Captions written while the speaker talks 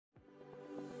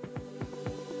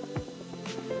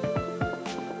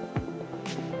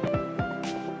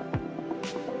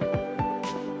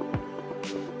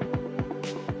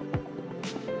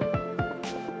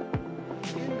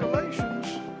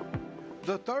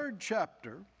3rd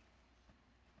chapter,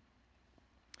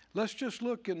 let's just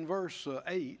look in verse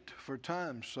 8 for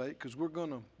time's sake, because we're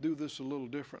going to do this a little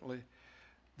differently,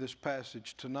 this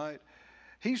passage tonight.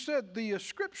 He said, the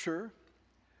scripture,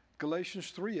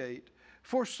 Galatians 3:8,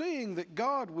 foreseeing that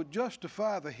God would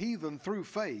justify the heathen through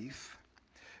faith,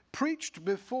 preached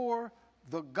before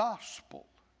the gospel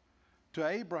to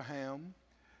Abraham,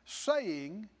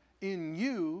 saying, in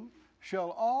you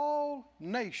shall all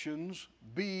nations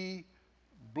be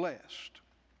blessed.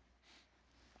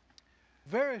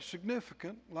 Very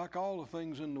significant, like all the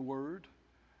things in the Word.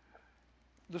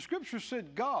 The Scripture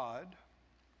said God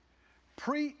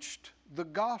preached the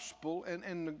gospel,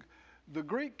 and the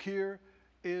Greek here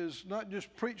is not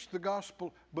just preach the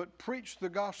gospel, but preach the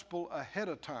gospel ahead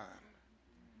of time.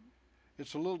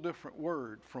 It's a little different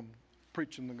word from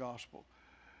preaching the gospel.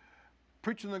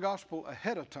 Preaching the gospel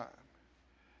ahead of time.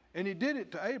 And he did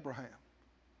it to Abraham.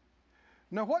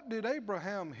 Now, what did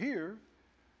Abraham hear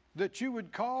that you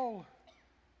would call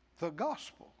the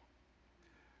gospel?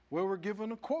 Well, we're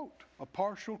given a quote, a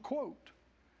partial quote,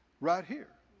 right here.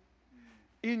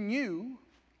 In you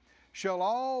shall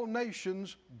all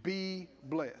nations be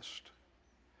blessed.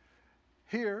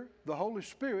 Here, the Holy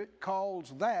Spirit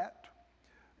calls that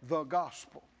the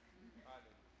gospel.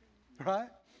 Right?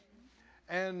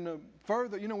 And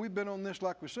further, we've been on this,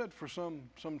 like we said, for some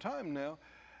time now.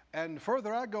 And the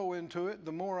further I go into it,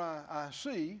 the more I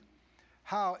see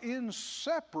how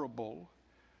inseparable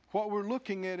what we're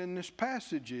looking at in this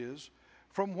passage is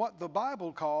from what the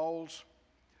Bible calls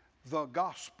the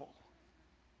gospel.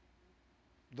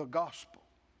 The gospel.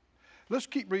 Let's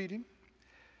keep reading.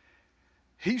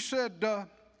 He said,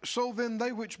 so then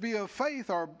they which be of faith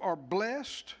are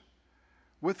blessed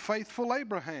with faithful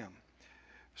Abraham.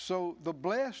 So the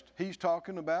blessed he's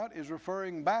talking about is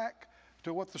referring back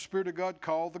to what the Spirit of God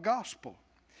called the gospel.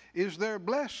 Is there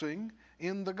blessing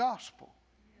in the gospel?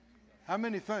 How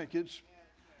many think it's...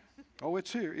 Oh,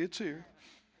 it's here. It's here.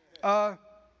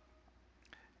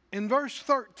 In verse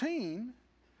 13,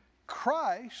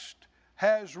 Christ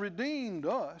has redeemed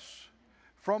us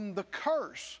from the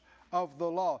curse of the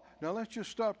law. Now let's just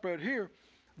stop right here.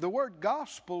 The word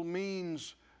gospel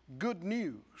means good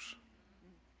news.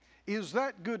 Is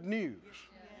that good news?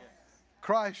 Yes.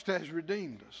 Christ has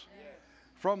redeemed us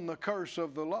from the curse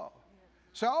of the law.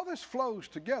 So all this flows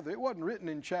together. It wasn't written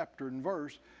in chapter and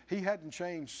verse. He hadn't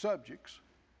changed subjects.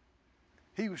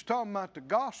 He was talking about the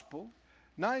gospel.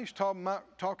 Now he's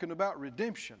talking about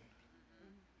redemption.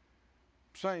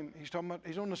 He's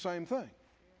on the same thing.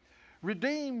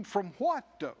 Redeemed from what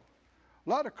though? A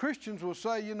lot of Christians will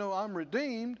say, I'm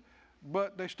redeemed,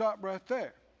 but they stop right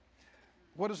there.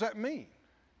 What does that mean?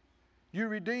 You're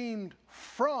redeemed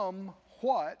from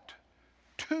what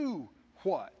to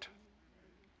what?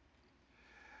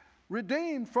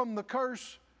 Redeemed from the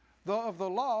curse of the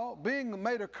law, being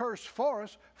made a curse for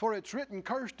us, for it's written,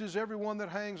 cursed is everyone that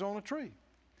hangs on a tree.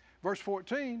 Verse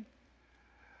 14,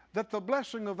 that the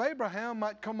blessing of Abraham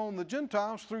might come on the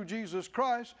Gentiles through Jesus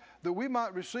Christ, that we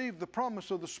might receive the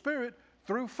promise of the Spirit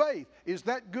through faith. Is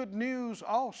that good news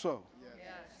also?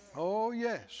 Yes. Oh,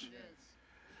 yes.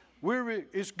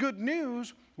 It's good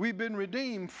news. We've been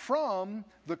redeemed from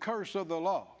the curse of the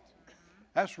law.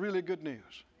 That's really good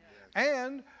news.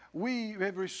 And we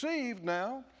have received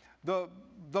now the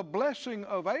blessing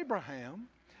of Abraham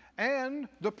and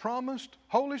the promised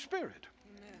Holy Spirit.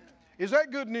 Is that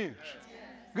good news?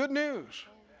 Good news.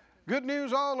 Good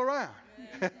news all around.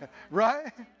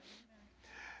 Right?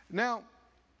 Now,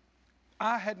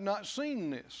 I had not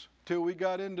seen this till we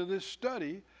got into this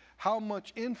study, how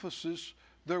much emphasis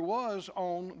there was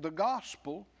on the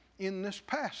gospel in this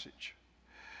passage.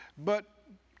 But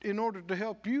in order to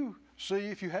help you see,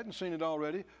 if you hadn't seen it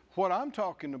already, what I'm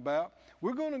talking about,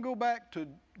 we're going to go back to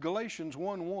Galatians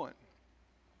 1:1.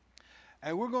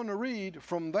 And we're going to read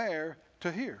from there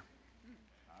to here.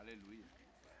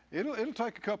 Hallelujah. It'll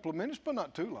take a couple of minutes, but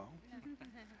not too long.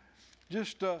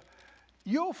 Just,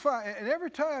 you'll find, and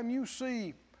every time you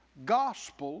see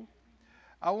gospel,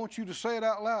 I want you to say it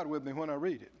out loud with me when I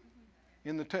read it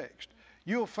in the text.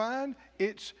 You'll find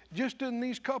it's just in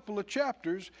these couple of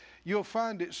chapters, you'll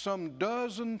find it some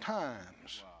dozen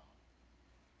times. Wow.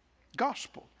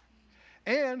 Gospel.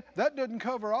 And that doesn't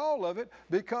cover all of it,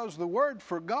 because the word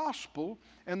for gospel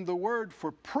and the word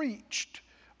for preached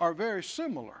are very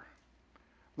similar.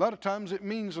 A lot of times it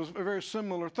means a very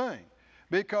similar thing,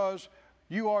 because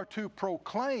you are to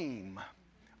proclaim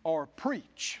or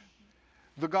preach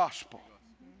the gospel.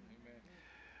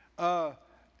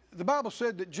 The Bible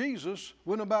said that Jesus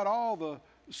went about all the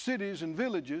cities and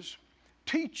villages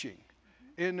teaching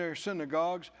in their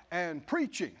synagogues and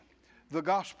preaching the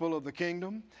gospel of the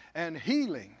kingdom, and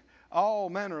healing all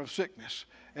manner of sickness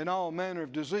and all manner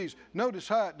of disease. Notice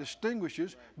how it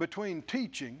distinguishes between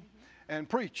teaching and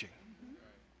preaching.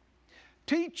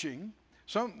 Teaching,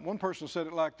 one person said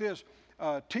it like this,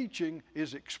 teaching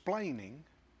is explaining,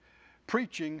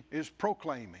 preaching is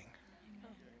proclaiming.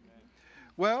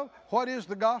 Well, what is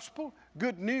the gospel?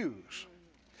 Good news.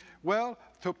 Well,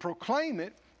 to proclaim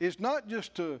it is not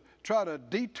just to try to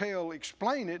detail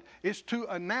explain it, it's to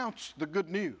announce the good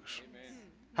news. Amen.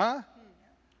 Huh?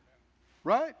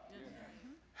 Right?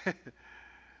 Yes.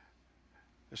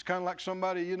 It's kind of like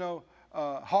somebody, you know,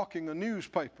 hawking a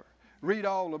newspaper. Read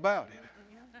all about it.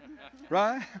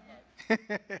 Right?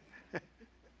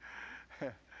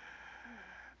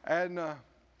 And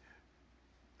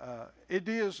it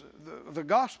is, the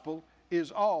gospel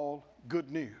is all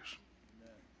good news.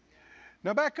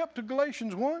 Now back up to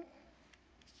Galatians 1.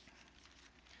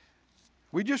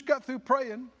 We just got through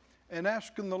praying and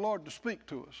asking the Lord to speak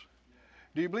to us.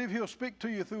 Do you believe He'll speak to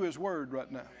you through His Word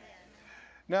right now?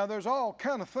 Now there's all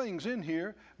kind of things in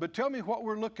here, but tell me what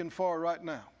we're looking for right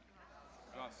now.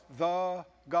 The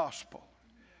gospel.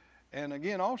 And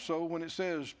again also when it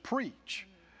says preach,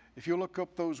 if you look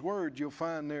up those words you'll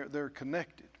find they're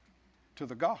connected to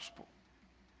the gospel.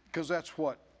 Because that's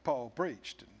what Paul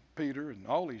preached, and Peter and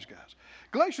all these guys.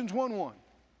 Galatians 1:1.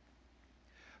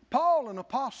 Paul, an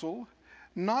apostle,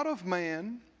 not of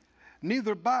man,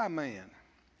 neither by man,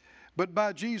 but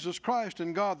by Jesus Christ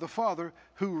and God the Father,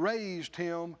 who raised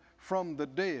Him from the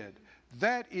dead.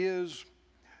 That is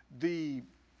the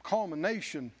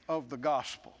culmination of the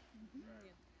gospel.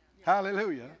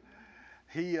 Hallelujah.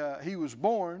 He was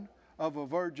born of a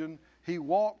virgin. He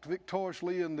walked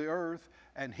victoriously in the earth,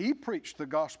 and He preached the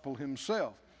gospel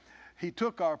Himself. He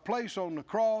took our place on the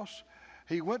cross.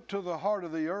 He went to the heart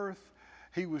of the earth.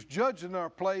 He was judged in our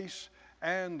place.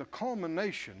 And the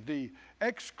culmination, the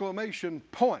exclamation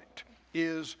point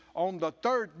is on the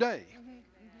third day,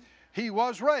 He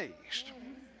was raised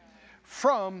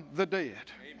from the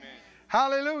dead. Amen.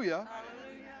 Hallelujah. Hallelujah.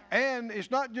 And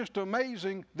it's not just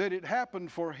amazing that it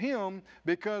happened for Him,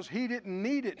 because He didn't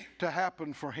need it to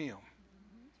happen for Him.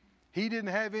 He didn't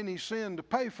have any sin to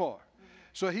pay for.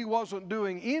 So He wasn't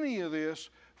doing any of this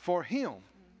for Him.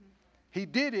 He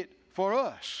did it for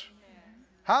us.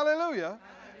 Hallelujah.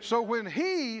 So when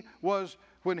He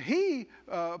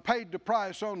paid the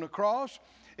price on the cross,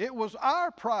 it was our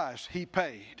price He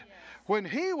paid. When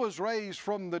He was raised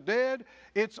from the dead,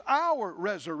 it's our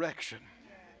resurrection.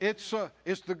 It's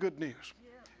the good news.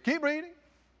 Keep reading.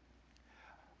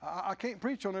 I can't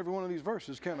preach on every one of these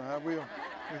verses, can I? I will.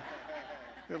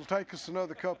 It'll take us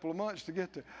another couple of months to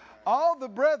get there. All the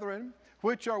brethren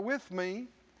which are with me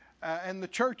and the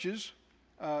churches,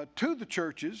 to the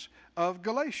churches of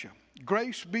Galatia.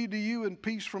 Grace be to you and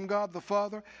peace from God the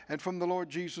Father and from the Lord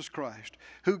Jesus Christ,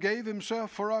 who gave Himself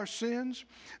for our sins,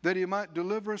 that He might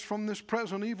deliver us from this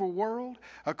present evil world,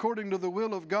 according to the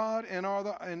will of God and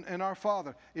our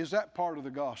Father. Is that part of the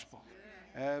gospel?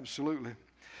 Yeah. Absolutely.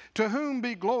 To whom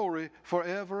be glory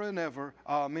forever and ever.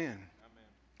 Amen.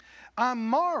 I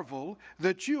marvel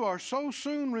that you are so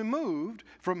soon removed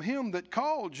from Him that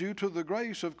called you to the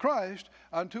grace of Christ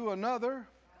unto another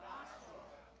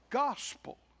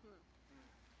gospel,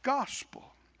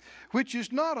 which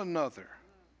is not another.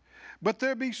 But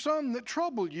there be some that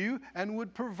trouble you and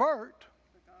would pervert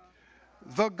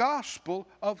the gospel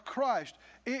of Christ.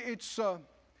 It's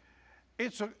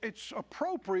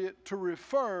appropriate to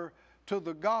refer to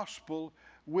the gospel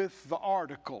with the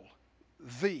article,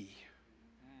 the.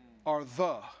 Or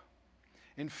the.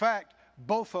 In fact,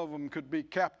 both of them could be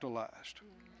capitalized.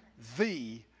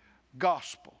 The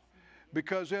gospel.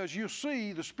 Because as you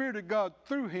see, the Spirit of God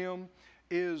through Him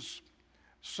is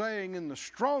saying in the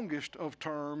strongest of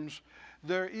terms,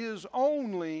 there is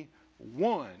only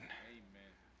one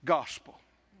gospel.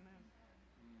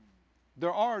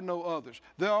 There are no others.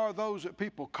 There are those that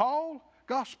people call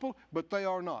gospel, but they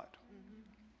are not.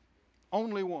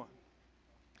 Only one.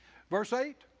 Verse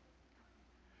 8.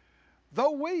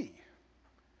 Though we.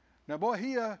 Now boy,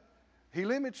 he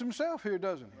limits himself here,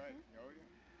 doesn't he? Right. Oh,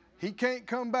 yeah. He can't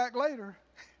come back later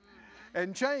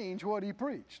and change what he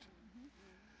preached.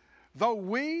 Though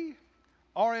we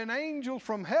are an angel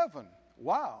from heaven.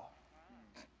 Wow.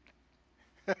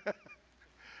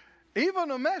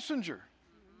 Even a messenger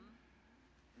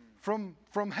from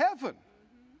heaven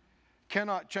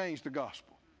cannot change the gospel.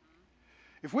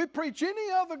 If we preach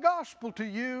any other gospel to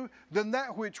you than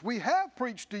that which we have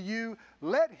preached to you,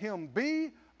 let him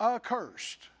be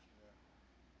accursed.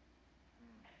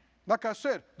 Like I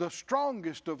said, the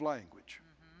strongest of language.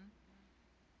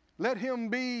 Let him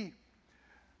be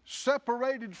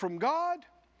separated from God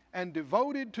and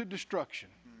devoted to destruction.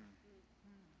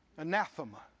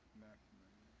 Anathema.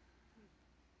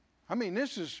 I mean,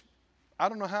 this is, I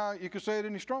don't know how you could say it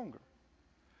any stronger.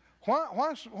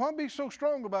 Why be so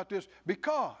strong about this?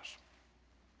 Because,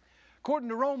 according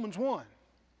to Romans 1,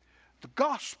 the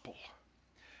gospel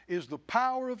is the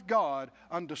power of God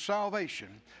unto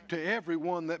salvation to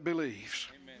everyone that believes.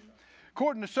 Amen.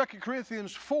 According to 2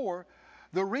 Corinthians 4,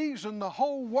 the reason the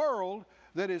whole world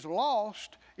that is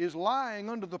lost is lying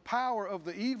under the power of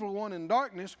the evil one in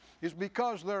darkness is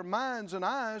because their minds and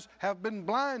eyes have been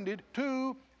blinded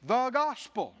to the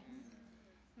gospel.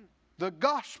 The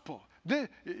gospel.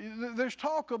 There's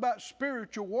talk about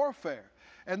spiritual warfare,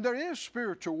 and there is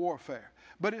spiritual warfare,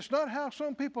 but it's not how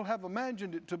some people have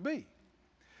imagined it to be.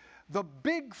 The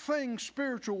big thing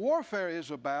spiritual warfare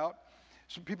is about,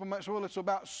 some people might say, well, it's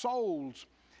about souls.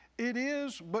 It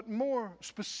is, but more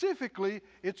specifically,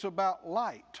 it's about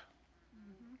light.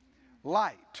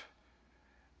 Light.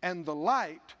 And the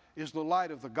light is the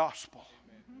light of the gospel.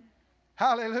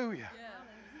 Hallelujah. Yeah.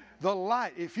 The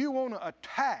light. If you want to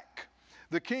attack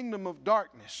the kingdom of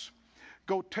darkness,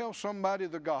 go tell somebody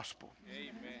the gospel.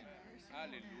 Amen.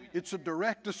 Hallelujah. It's a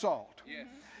direct assault. Yes.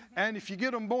 And if you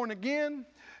get them born again,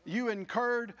 you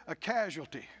incurred a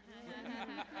casualty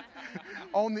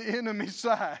on the enemy's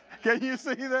side. Can you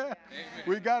see that? Amen.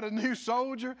 We got a new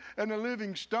soldier and a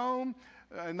living stone,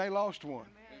 and they lost one.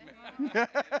 Amen.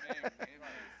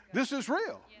 This is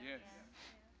real. Yes.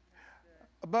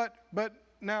 But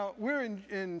now we're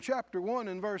in chapter 1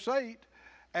 and verse 8,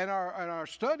 and our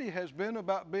study has been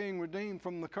about being redeemed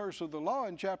from the curse of the law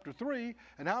in chapter 3.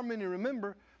 And how many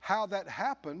remember how that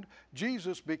happened?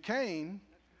 Jesus became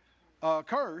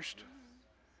cursed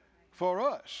for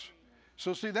us.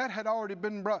 So see, that had already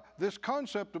been brought, this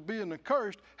concept of being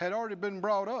accursed had already been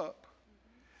brought up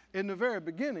in the very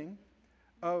beginning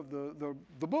of the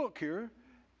book here,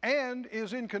 and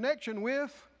is in connection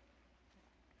with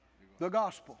the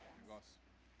gospel.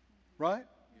 Right?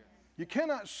 You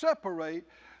cannot separate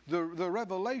the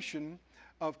revelation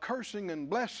of cursing and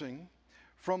blessing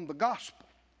from the gospel.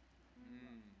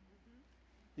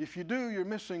 If you do, you're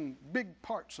missing big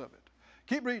parts of it.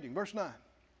 Keep reading, verse 9.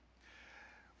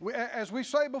 As we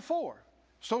say before,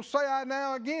 so say I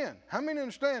now again. How many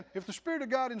understand if the Spirit of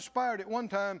God inspired it one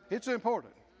time, it's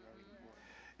important?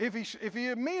 If he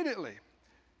immediately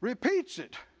repeats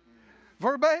it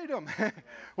verbatim,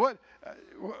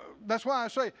 that's why I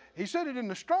say he said it in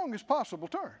the strongest possible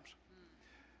terms.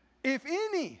 If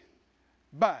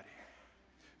anybody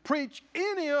preach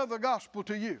any other gospel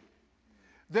to you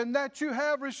than that you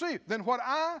have received, than what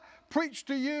I preached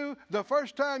to you the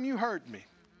first time you heard me,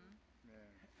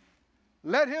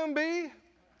 let him be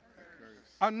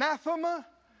anathema,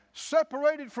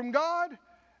 separated from God,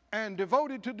 and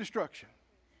devoted to destruction.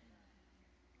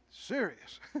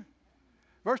 Serious.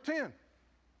 Verse 10.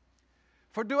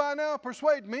 For do I now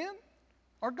persuade men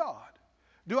or God?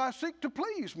 Do I seek to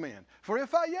please men? For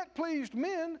if I yet pleased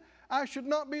men, I should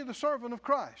not be the servant of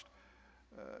Christ.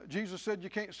 Jesus said you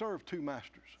can't serve two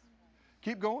masters.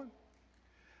 Keep going.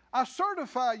 I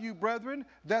certify you, brethren,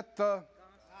 that the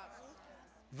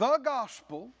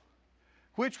gospel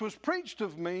which was preached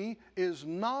of me is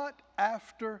not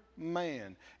after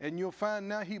man. And you'll find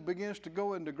now he begins to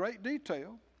go into great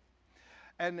detail.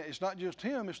 And it's not just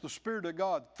him, it's the Spirit of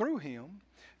God through him,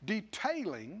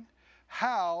 detailing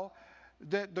how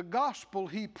that the gospel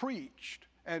he preached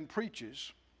and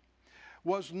preaches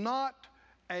was not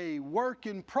a work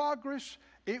in progress,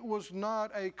 it was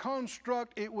not a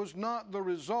construct, it was not the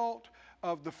result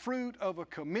of the fruit of a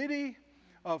committee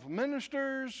of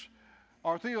ministers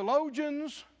or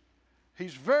theologians. He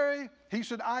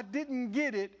said, I didn't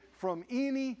get it from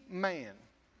any man.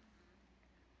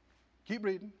 Keep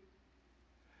reading.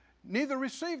 Neither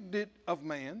received it of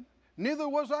man, neither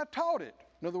was I taught it.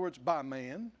 In other words, by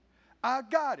man. I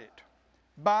got it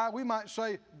by, we might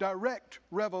say, direct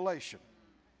revelation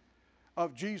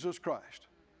of Jesus Christ.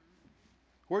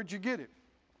 Where'd you get it?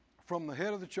 From the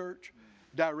head of the church,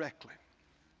 directly.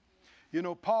 You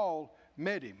know, Paul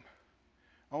met him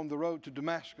on the road to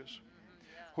Damascus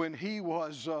when he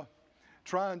was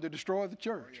trying to destroy the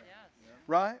church.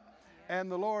 Right?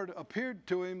 And the Lord appeared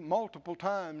to him multiple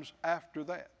times after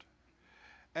that.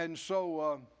 And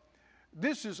so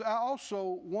this is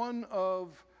also one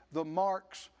of the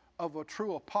marks of a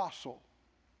true apostle,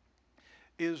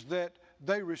 is that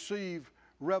they receive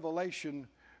revelation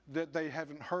that they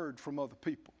haven't heard from other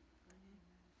people.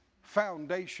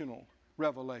 Foundational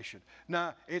revelation.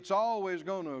 Now, it's always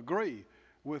going to agree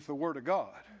with the Word of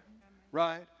God,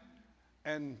 right?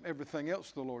 And everything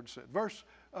else the Lord said. Verse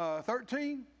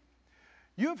 13,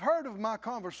 You've heard of my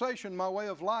conversation, my way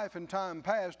of life in time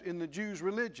past in the Jews'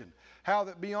 religion, how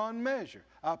that beyond measure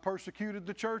I persecuted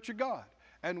the church of God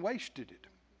and wasted it.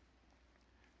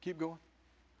 Keep going.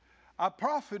 I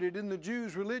profited in the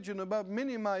Jews' religion above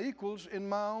many of my equals in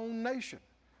my own nation,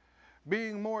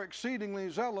 being more exceedingly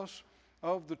zealous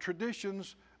of the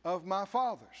traditions of my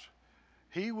fathers.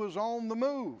 He was on the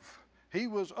move. He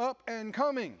was up and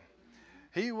coming.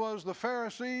 He was the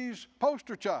Pharisees'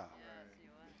 poster child.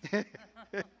 Yes,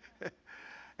 he was.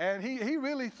 And he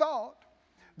really thought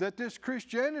that this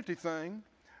Christianity thing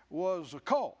was a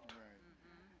cult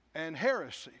and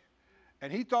heresy.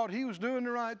 And he thought he was doing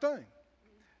the right thing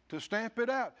to stamp it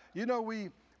out. You know, we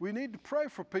need to pray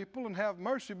for people and have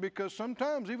mercy, because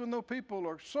sometimes, even though people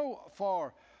are so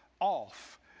far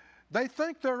off, they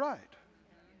think they're right.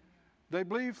 They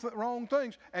believe the wrong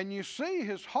things. And you see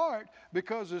his heart,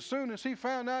 because as soon as he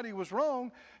found out he was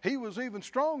wrong, he was even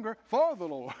stronger for the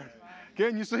Lord.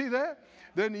 Can you see that?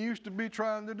 Than he used to be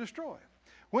trying to destroy.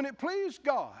 When it pleased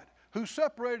God, who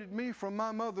separated me from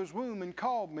my mother's womb and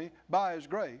called me by his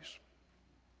grace,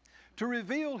 to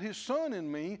reveal his Son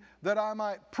in me, that I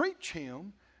might preach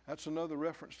him, that's another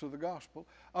reference to the gospel,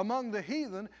 among the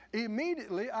heathen,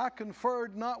 immediately I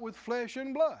conferred not with flesh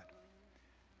and blood.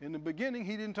 In the beginning,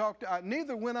 he didn't talk to,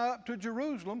 neither went I up to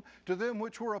Jerusalem to them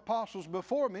which were apostles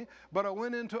before me, but I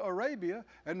went into Arabia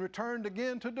and returned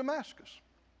again to Damascus.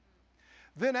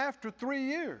 Then after 3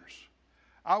 years,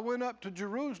 I went up to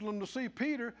Jerusalem to see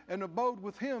Peter and abode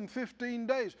with him 15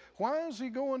 days. Why is he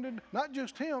going to, not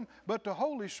just him, but the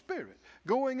Holy Spirit,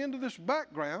 going into this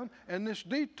background and this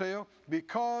detail?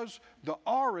 Because the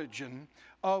origin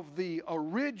of the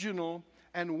original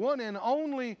and one and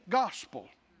only gospel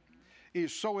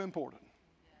is so important.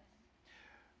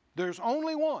 There's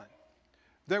only one.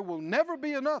 There will never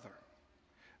be another.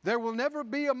 There will never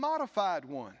be a modified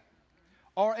one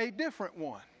or a different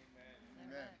one.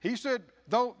 Amen. He said,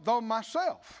 though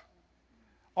myself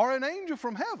or an angel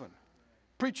from heaven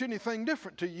preach anything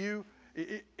different to you,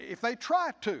 if they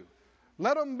try to,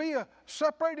 let them be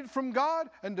separated from God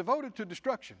and devoted to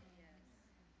destruction.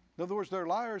 In other words, they're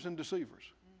liars and deceivers.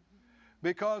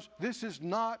 Because this is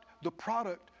not the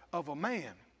product of a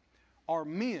man or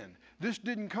men. This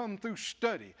didn't come through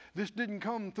study. This didn't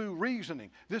come through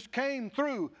reasoning. This came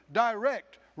through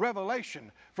direct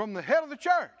revelation from the head of the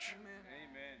church.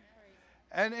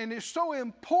 Amen. And it's so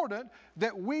important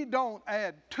that we don't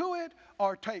add to it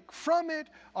or take from it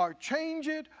or change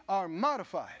it or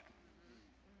modify it.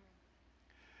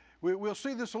 We'll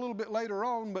see this a little bit later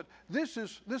on, but this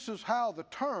is how the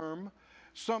term,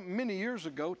 many years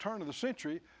ago, turn of the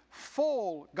century,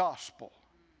 full gospel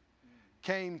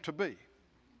came to be.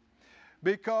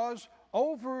 Because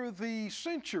over the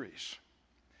centuries,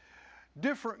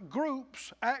 different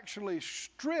groups actually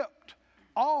stripped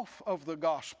off of the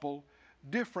gospel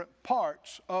different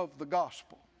parts of the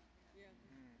gospel. Yeah.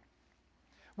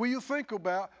 Well, you think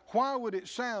about, why would it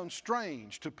sound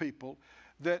strange to people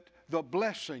that the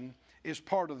blessing is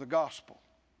part of the gospel?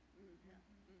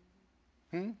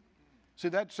 See,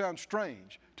 that sounds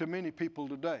strange to many people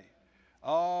today.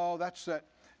 Oh, that's that,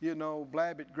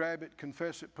 blab it, grab it,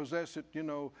 confess it, possess it,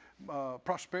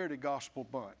 prosperity gospel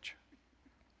bunch.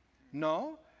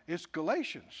 No, it's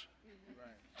Galatians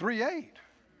 3:8.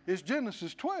 It's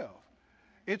Genesis 12.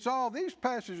 It's all these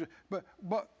passages.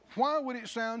 But why would it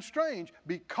sound strange?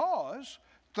 Because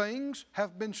things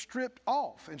have been stripped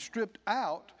off and stripped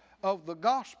out of the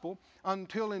gospel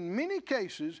until in many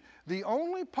cases the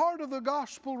only part of the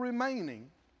gospel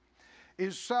remaining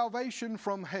is salvation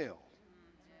from hell.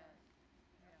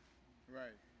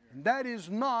 Right. That is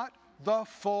not the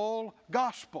full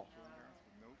gospel.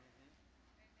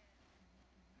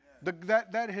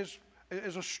 That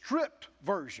is a stripped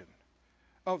version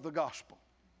of the gospel.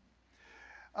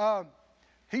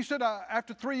 He said,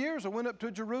 after 3 years I went up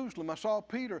to Jerusalem. I saw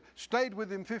Peter, stayed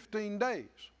with him 15 days.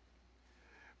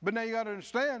 But now you got to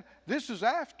understand, this is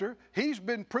after he's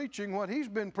been preaching what he's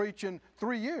been preaching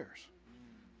 3 years.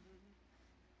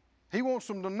 He wants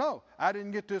them to know, I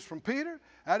didn't get this from Peter.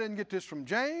 I didn't get this from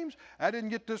James. I didn't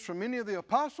get this from any of the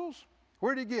apostles.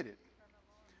 Where did he get it?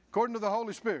 According to the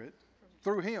Holy Spirit,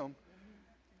 through him,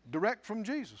 direct from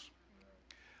Jesus.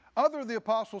 Other of the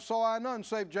apostles saw I none,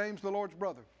 save James, the Lord's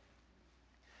brother.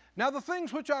 Now the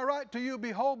things which I write to you,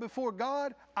 behold, before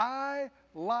God, I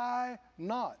lie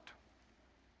not.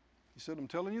 He said, I'm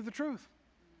telling you the truth.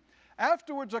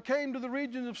 Afterwards I came to the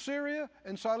regions of Syria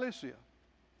and Cilicia,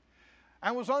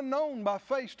 and was unknown by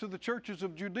face to the churches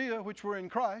of Judea which were in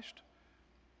Christ.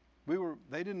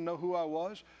 They didn't know who I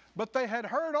was, but they had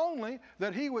heard only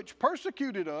that he which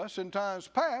persecuted us in times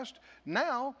past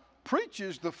now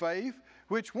preaches the faith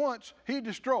which once he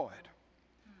destroyed.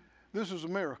 This is a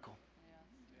miracle.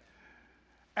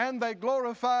 And they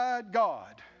glorified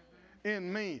God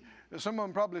in me. Some of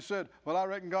them probably said, well, I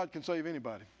reckon God can save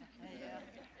anybody.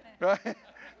 Right?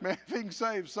 Man, if he can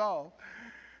save Saul,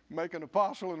 make an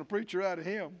apostle and a preacher out of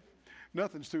him,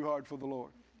 nothing's too hard for the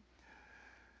Lord.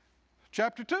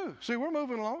 Chapter 2. See, we're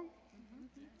moving along.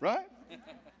 Right?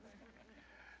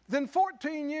 Then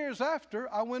 14 years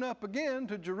after, I went up again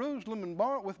to Jerusalem and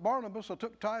with Barnabas. I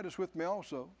took Titus with me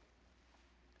also.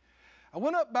 I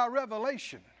went up by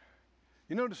revelation.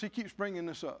 You notice he keeps bringing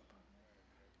this up.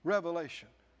 Revelation.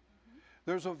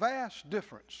 There's a vast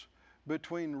difference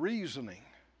between reasoning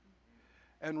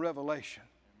and revelation.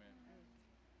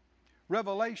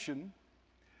 Revelation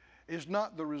is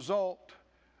not the result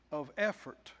of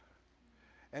effort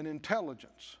and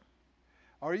intelligence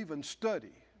or even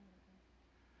study.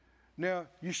 Now,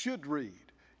 you should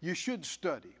read. You should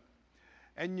study.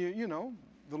 And you know,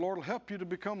 the Lord will help you to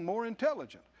become more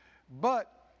intelligent.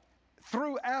 But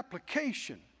through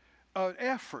application,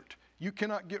 effort, you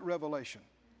cannot get revelation.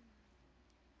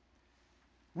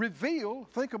 Reveal,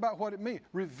 think about what it means.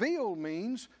 Reveal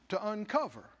means to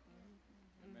uncover.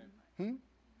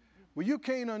 Well, you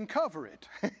can't uncover it.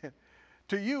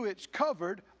 To you, it's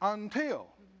covered until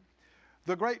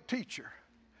the great teacher,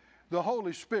 the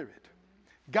Holy Spirit,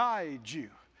 guides you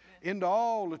into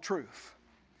all the truth,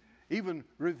 even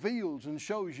reveals and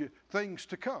shows you things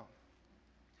to come.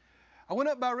 I went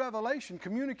up by revelation,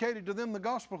 communicated to them the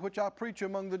gospel which I preach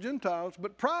among the Gentiles,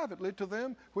 but privately to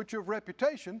them which are of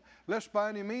reputation, lest by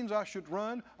any means I should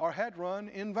run or had run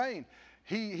in vain.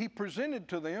 He presented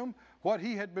to them what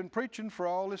he had been preaching for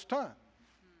all this time.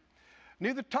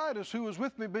 Neither Titus, who was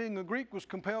with me being a Greek, was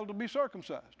compelled to be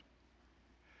circumcised.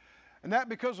 And that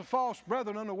because of false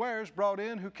brethren unawares brought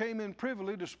in, who came in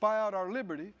privily to spy out our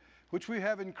liberty, which we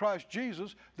have in Christ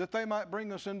Jesus, that they might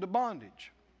bring us into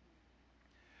bondage.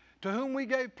 To whom we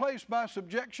gave place by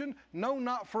subjection, no,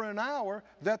 not for an hour,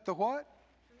 that the what?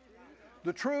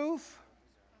 The truth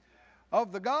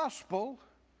of the gospel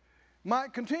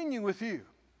might continue with you.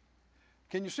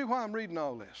 Can you see why I'm reading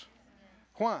all this?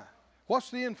 Why?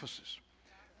 What's the emphasis?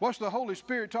 What's the Holy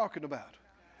Spirit talking about?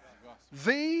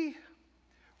 The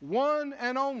one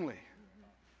and only,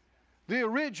 the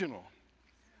original,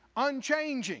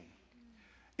 unchanging,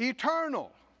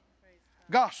 eternal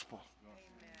gospel.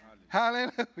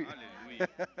 Hallelujah. Hallelujah.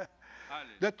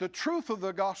 That the truth of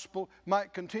the gospel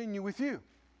might continue with you.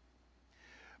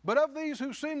 But of these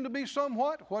who seem to be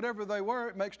somewhat, whatever they were,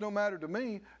 it makes no matter to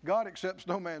me. God accepts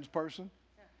no man's person.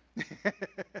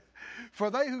 For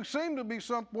they who seemed to be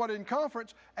somewhat in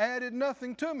conference added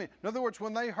nothing to me. In other words,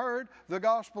 when they heard the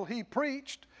gospel he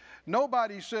preached,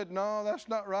 nobody said, no, that's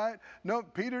not right. No,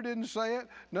 Peter didn't say it.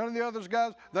 None of the other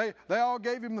guys, they all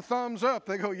gave him the thumbs up.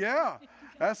 They go, yeah,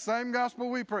 that's the same gospel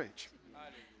we preach.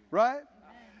 Right?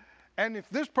 And if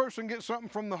this person gets something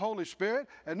from the Holy Spirit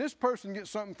and this person gets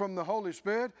something from the Holy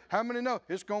Spirit, how many know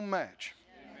it's going to match?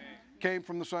 Amen. Came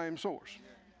from the same source.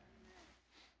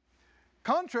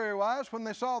 Contrariwise, when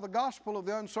they saw the gospel of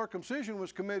the uncircumcision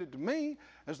was committed to me,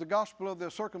 as the gospel of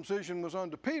the circumcision was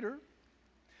unto Peter,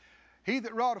 he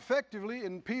that wrought effectively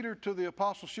in Peter to the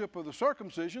apostleship of the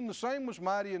circumcision, the same was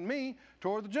mighty in me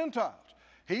toward the Gentiles.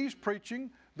 He's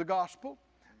preaching the gospel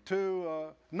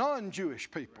to non-Jewish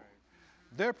people.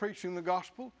 They're preaching the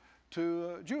gospel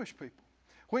to Jewish people.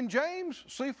 When James,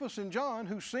 Cephas, and John,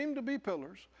 who seemed to be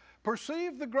pillars,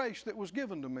 perceived the grace that was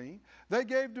given to me, they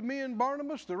gave to me and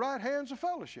Barnabas the right hands of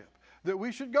fellowship, that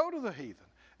we should go to the heathen,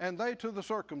 and they to the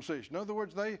circumcision. In other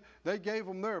words, they gave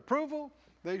them their approval.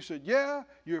 They said, yeah,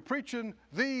 you're preaching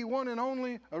the one and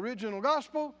only original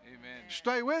gospel. Amen.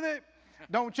 Stay with it.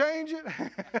 Don't change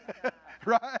it.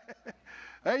 Right?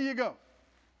 There you go.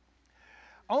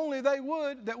 Only they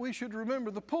would that we should remember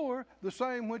the poor, the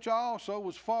same which I also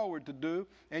was forward to do.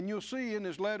 And you'll see in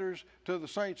his letters to the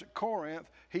saints at Corinth,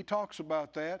 he talks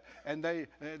about that. And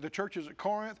the churches at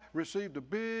Corinth received a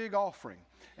big offering.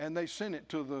 And they sent it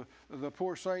to the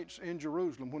poor saints in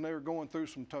Jerusalem when they were going through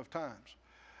some tough times.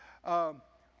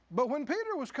 But when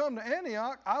Peter was come to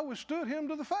Antioch, I withstood him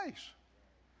to the face,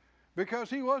 because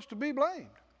he was to be blamed.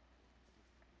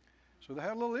 So they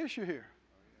had a little issue here.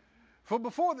 For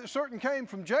before that certain came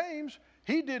from James,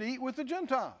 he did eat with the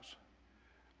Gentiles,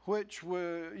 which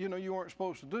you weren't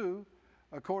supposed to do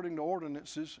according to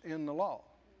ordinances in the law.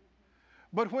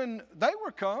 But when they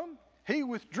were come, he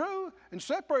withdrew and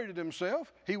separated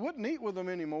himself. He wouldn't eat with them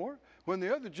anymore when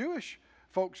the other Jewish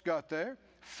folks got there,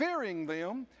 fearing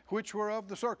them which were of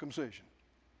the circumcision.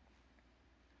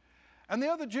 And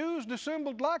the other Jews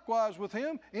dissembled likewise with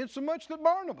him, insomuch that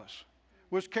Barnabas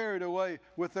was carried away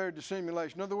with their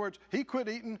dissimulation. In other words, he quit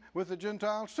eating with the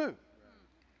Gentiles too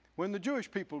when the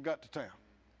Jewish people got to town.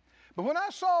 But when I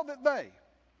saw that they,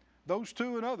 those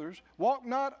two and others, walked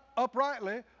not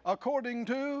uprightly according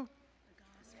to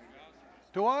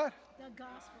what? The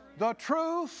gospel. The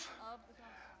truth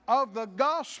of the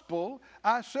gospel,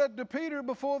 I said to Peter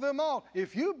before them all,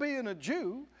 if you being a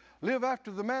Jew live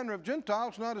after the manner of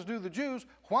Gentiles, not as do the Jews,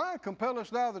 why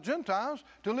compellest thou the Gentiles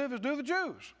to live as do the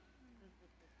Jews?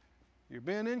 You're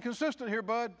being inconsistent here,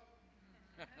 bud.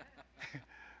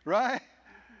 Right?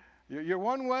 You're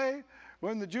one way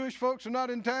when the Jewish folks are not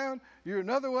in town. You're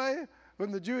another way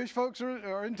when the Jewish folks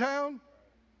are in town.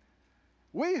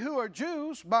 We who are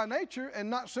Jews by nature and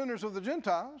not sinners of the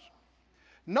Gentiles,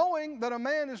 knowing that a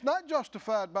man is not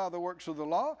justified by the works of the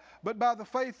law, but by the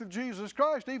faith of Jesus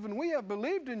Christ, even we have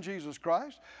believed in Jesus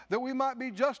Christ, that we might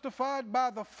be justified by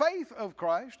the faith of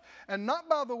Christ, and not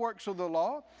by the works of the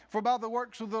law. For by the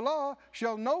works of the law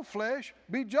shall no flesh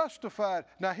be justified.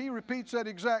 Now he repeats that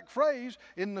exact phrase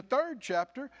in the 3rd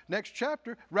chapter, next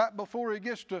chapter, right before he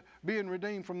gets to being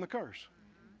redeemed from the curse.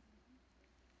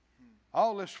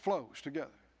 All this flows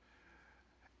together.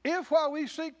 If while we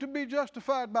seek to be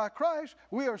justified by Christ,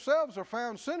 we ourselves are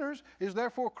found sinners, is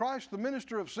therefore Christ the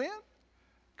minister of sin?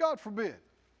 God forbid.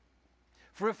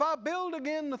 For if I build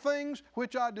again the things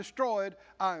which I destroyed,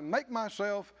 I make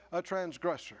myself a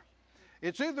transgressor.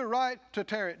 It's either right to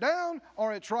tear it down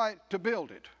or it's right to build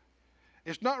it.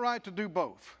 It's not right to do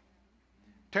both.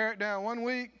 Tear it down one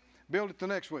week, build it the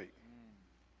next week.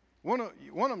 One of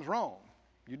them's wrong.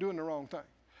 You're doing the wrong thing.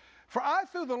 For I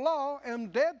through the law am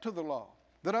dead to the law,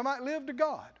 that I might live to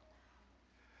God.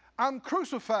 I'm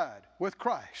crucified with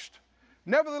Christ.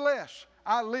 Nevertheless,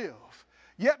 I live.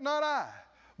 Yet not I,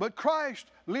 but Christ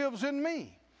lives in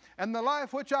me. And the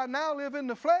life which I now live in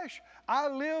the flesh, I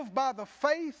live by the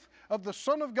faith of the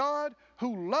Son of God,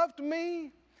 who loved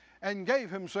me and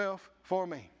gave himself for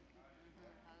me.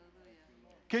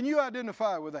 Can you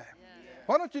identify with that?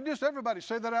 Why don't you just everybody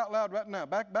say that out loud right now?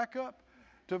 Back up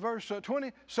to verse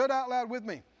 20. Say it out loud with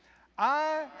me.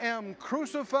 I am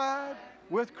crucified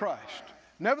with Christ.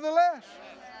 Nevertheless,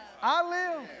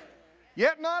 I live,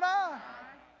 yet not I,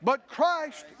 but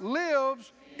Christ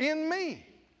lives in me.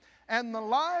 And the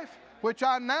life which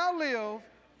I now live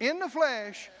in the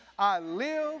flesh, I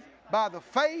live by the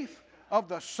faith of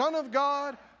the Son of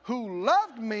God, who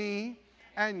loved me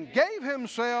and gave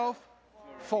himself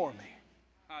for me.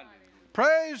 Hallelujah.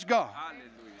 Praise God. Hallelujah.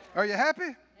 Are you happy?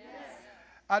 Yes.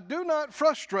 I do not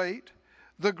frustrate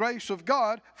the grace of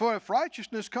God, for if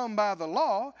righteousness come by the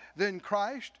law, then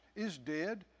Christ is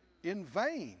dead in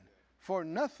vain for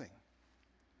nothing.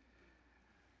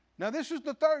 Now this is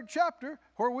the 3rd chapter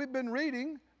where we've been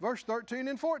reading verse 13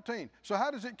 and 14. So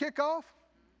how does it kick off?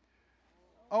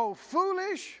 Oh,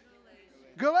 foolish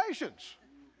Galatians.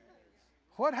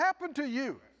 What happened to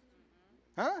you?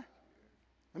 Huh?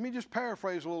 Let me just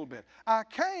paraphrase a little bit. I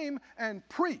came and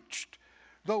preached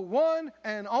the one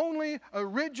and only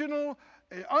original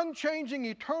unchanging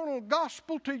eternal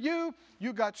gospel to you.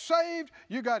 You got saved.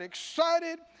 You got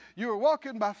excited. You were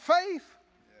walking by faith.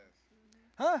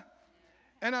 Huh?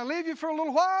 And I leave you for a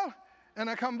little while and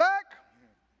I come back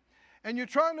and you're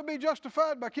trying to be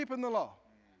justified by keeping the law.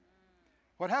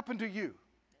 What happened to you?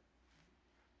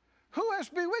 Who has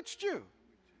bewitched you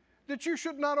that you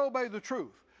should not obey the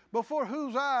truth, before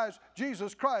whose eyes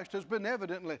Jesus Christ has been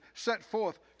evidently set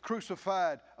forth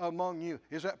crucified among you?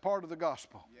 Is that part of the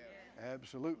gospel? Yes.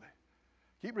 Absolutely.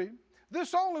 Keep reading.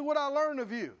 This only would I learn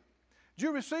of you. Did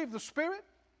you receive the Spirit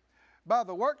by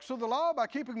the works of the law, by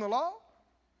keeping the law?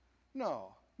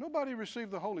 No. Nobody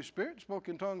received the Holy Spirit, spoke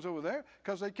in tongues over there,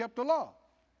 because they kept the law.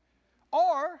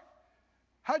 Or,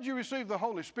 how'd you receive the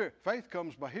Holy Spirit? Faith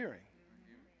comes by hearing.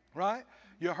 Right?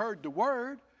 You heard the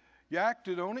word, you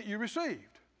acted on it, you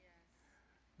received.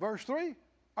 Verse 3,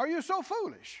 are you so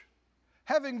foolish?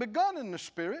 Having begun in the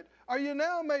Spirit, are you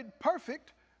now made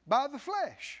perfect by the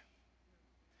flesh?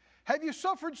 Have you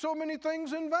suffered so many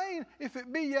things in vain, if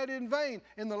it be yet in vain?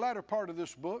 In the latter part of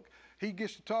this book, he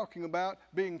gets to talking about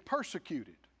being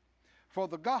persecuted for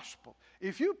the gospel.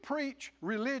 If you preach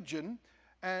religion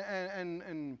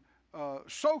and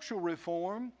social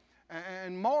reform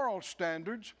and moral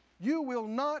standards, you will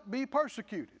not be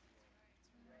persecuted.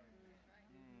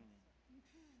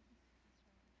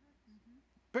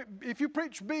 But if you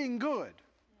preach being good,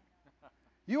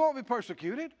 you won't be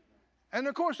persecuted. And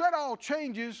of course, that all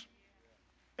changes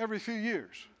every few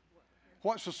years,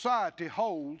 what society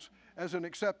holds as an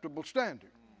acceptable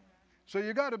standard. So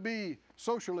you got to be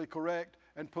socially correct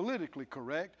and politically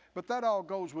correct, but that all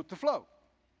goes with the flow.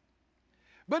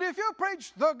 But if you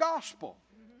preach the gospel,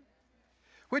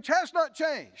 which has not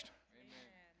changed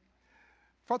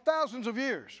for thousands of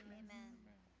years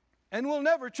and will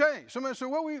never change. Somebody said,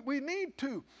 well, we need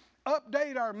to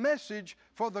update our message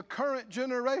for the current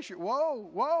generation. Whoa,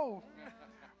 whoa,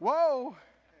 whoa.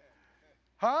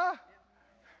 Huh?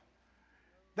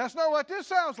 That's not what this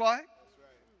sounds like.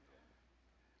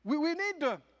 We need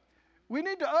to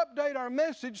update our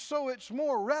message so it's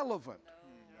more relevant.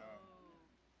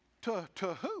 To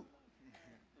who?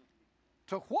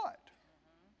 To what?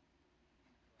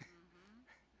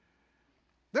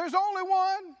 There's only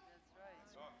one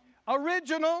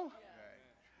original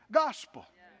gospel.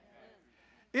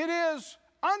 It is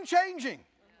unchanging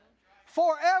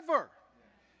forever.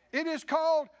 It is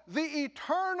called the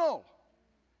eternal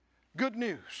good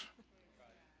news.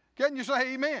 Can you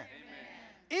say amen?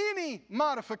 Any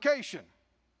modification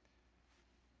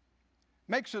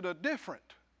makes it a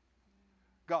different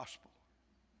gospel.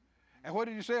 And what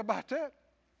did he say about that?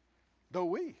 Though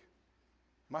we,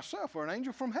 myself, or an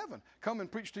angel from heaven, come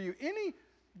and preach to you any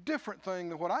different thing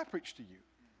than what I preach to you,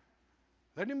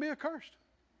 let him be accursed.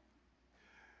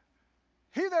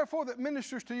 He therefore that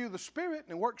ministers to you the Spirit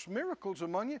and works miracles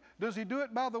among you, does he do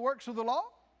it by the works of the law?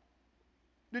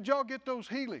 Did y'all get those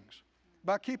healings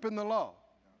by keeping the law?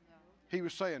 No. He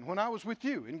was saying, when I was with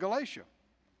you in Galatia,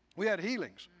 we had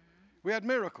healings. We had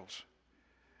miracles.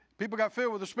 People got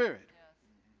filled with the Spirit.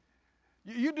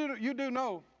 Yes. You do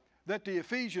know that the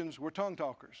Ephesians were tongue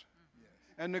talkers. Yes.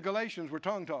 And the Galatians were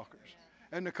tongue talkers. Yes.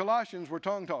 And the Colossians were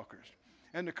tongue talkers.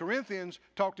 And the Corinthians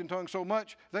talked in tongues so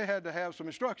much, they had to have some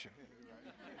instruction.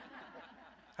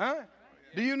 Huh?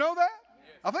 Do you know that?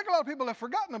 I think a lot of people have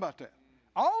forgotten about that.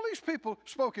 All these people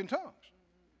spoke in tongues.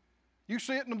 You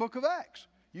see it in the book of Acts.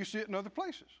 You see it in other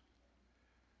places.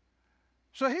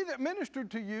 So he that ministered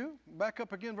to you, back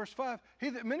up again, verse 5, he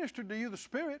that ministered to you the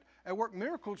Spirit and worked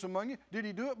miracles among you, did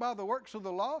he do it by the works of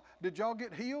the law? Did y'all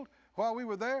get healed while we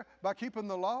were there by keeping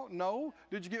the law? No.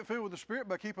 Did you get filled with the Spirit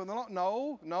by keeping the law?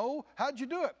 No, no. How'd you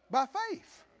do it? By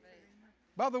faith.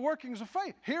 By the workings of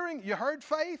faith. Hearing, you heard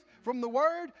faith from the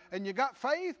Word, and you got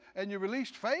faith, and you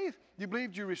released faith. You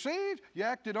believed you received, you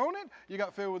acted on it, you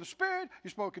got filled with the Spirit, you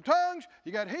spoke in tongues,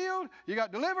 you got healed, you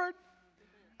got delivered.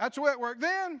 That's the way it worked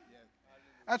then.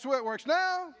 That's the way it works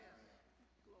now.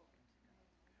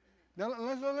 Now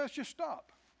let's just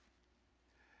stop.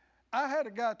 I had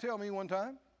a guy tell me one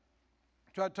time,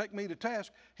 tried to take me to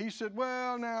task. He said,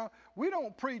 well, now, we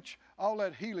don't preach all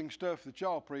that healing stuff that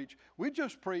y'all preach. We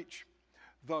just preach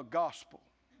the gospel.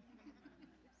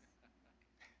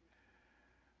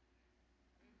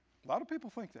 A lot of people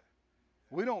think that.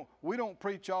 We don't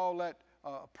preach all that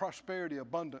prosperity,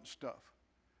 abundance stuff.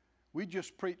 We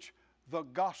just preach the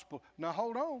gospel. Now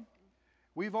hold on.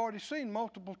 We've already seen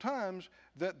multiple times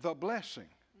that the blessing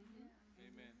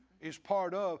is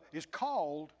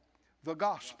called the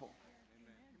gospel.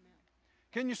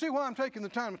 Can you see why I'm taking the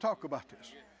time to talk about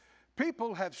this?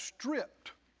 People have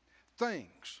stripped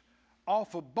things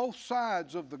off of both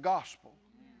sides of the gospel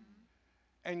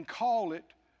and call it,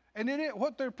 and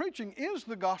what they're preaching is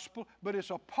the gospel, but it's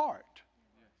a part.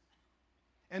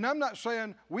 And I'm not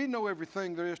saying we know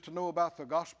everything there is to know about the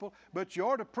gospel, but you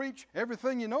ought to preach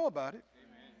everything you know about it.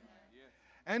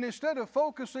 And instead of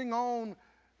focusing on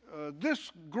this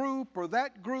group or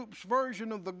that group's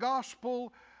version of the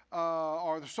gospel,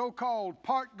 or the so-called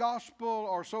part gospel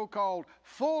or so-called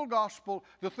full gospel,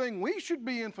 the thing we should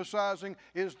be emphasizing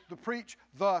is to preach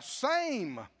the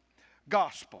same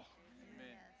gospel.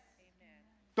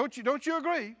 Amen. Don't you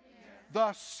agree? Yes.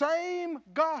 The same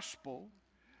gospel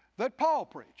that Paul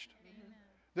preached,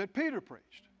 that Peter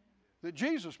preached, that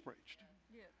Jesus preached,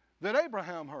 that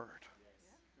Abraham heard.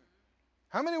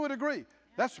 How many would agree?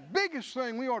 That's the biggest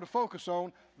thing we ought to focus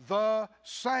on, the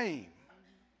same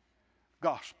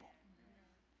gospel.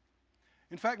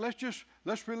 In fact,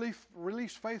 let's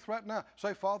release faith right now.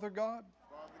 Say, Father God,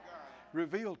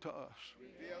 reveal to us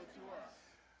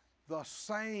the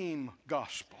same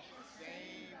gospel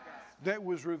that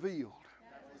was revealed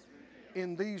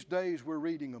in these days we're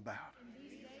reading about.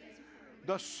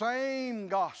 The same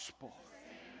gospel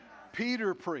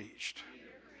Peter preached,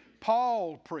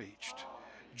 Paul preached,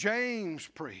 James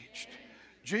preached,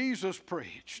 Jesus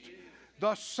preached.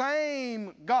 The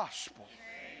same gospel.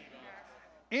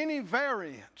 Any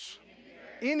variants,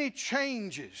 any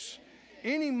changes,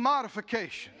 any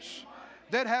modifications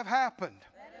that have happened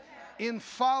in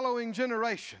following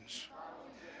generations,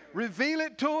 reveal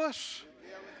it to us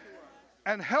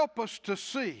and help us to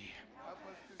see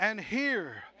and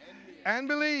hear and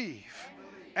believe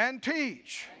and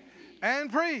teach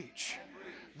and preach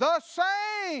the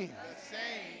same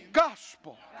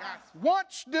gospel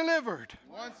once delivered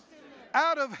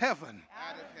out of heaven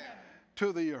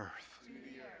to the earth.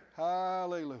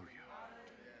 Hallelujah.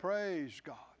 Praise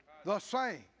God. The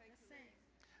same.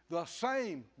 The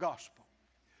same gospel.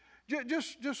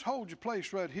 Just hold your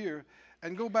place right here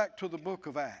and go back to the book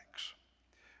of Acts,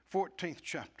 14th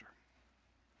chapter.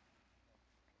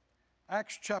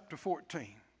 Acts chapter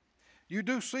 14. You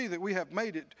do see that we have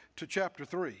made it to chapter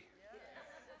 3.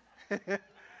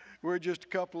 We're just a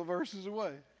couple of verses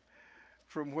away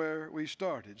from where we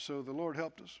started, so the Lord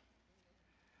helped us.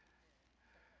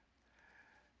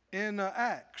 In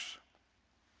Acts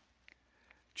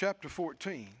chapter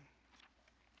 14,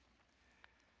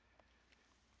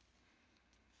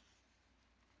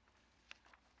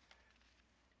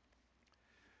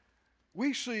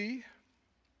 we see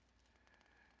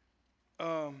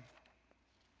let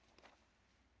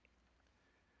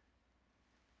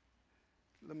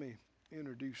me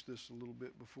introduce this a little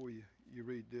bit before you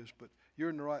read this, but you're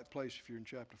in the right place if you're in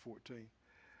chapter 14.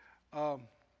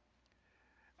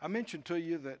 I mentioned to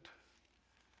you that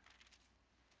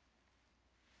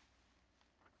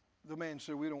the man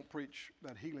said we don't preach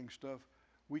that healing stuff,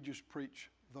 we just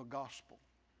preach the gospel.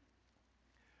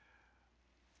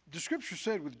 The scripture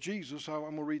said with Jesus, I'm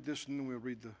going to read this and then we'll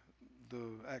read the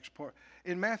Acts part.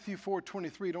 In Matthew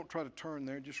 4:23, don't try to turn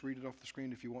there, just read it off the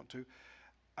screen if you want to.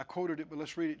 I quoted it, but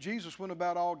let's read it. Jesus went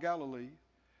about all Galilee,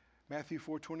 Matthew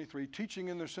 4:23, teaching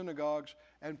in their synagogues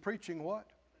and preaching what?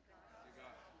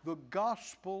 The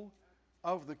gospel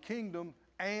of the kingdom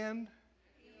and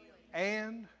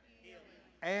healing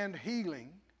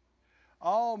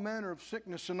all manner of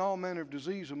sickness and all manner of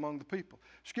disease among the people.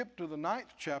 Skip to the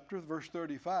 9th chapter, verse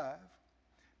 35.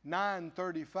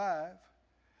 9:35.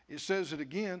 It says it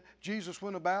again. Jesus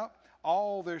went about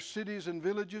all their cities and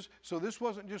villages. So this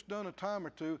wasn't just done a time or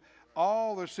two.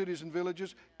 All their cities and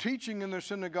villages, teaching in their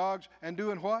synagogues and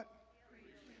doing what?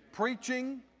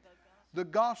 Preaching the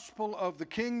gospel of the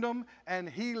kingdom and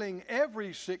healing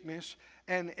every sickness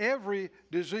and every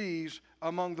disease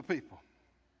among the people.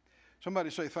 Somebody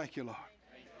say, thank you, Lord.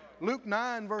 Luke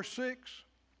 9, verse 6.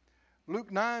 Luke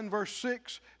 9, verse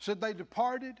 6 said they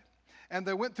departed and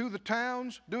they went through the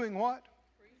towns doing what?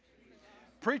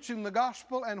 Preaching the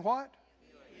gospel and what?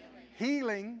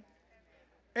 Healing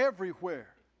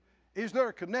everywhere. Is there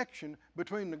a connection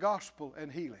between the gospel and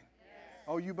healing?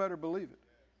 Oh, you better believe it.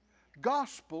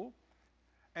 Gospel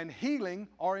and healing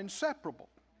are inseparable.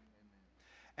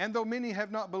 And though many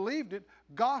have not believed it,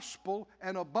 gospel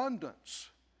and abundance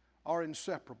are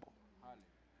inseparable.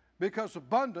 Because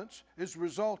abundance is a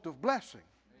result of blessing.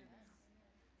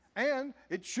 And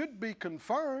it should be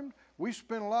confirmed. We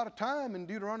spent a lot of time in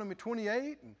Deuteronomy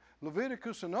 28 and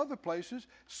Leviticus and other places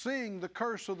seeing the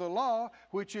curse of the law,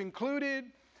 which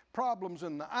included problems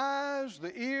in the eyes,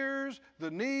 the ears, the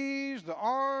knees, the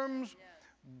arms,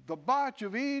 the botch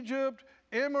of Egypt,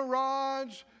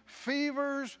 hemorrhoids,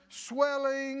 fevers,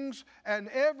 swellings, and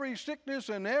every sickness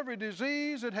and every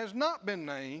disease that has not been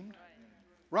named,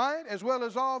 right, as well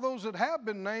as all those that have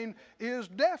been named, is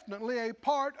definitely a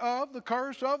part of the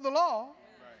curse of the law.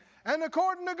 And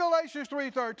according to Galatians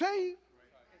 3:13,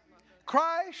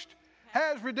 Christ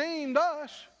has redeemed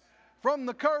us from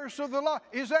the curse of the law.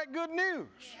 Is that good news?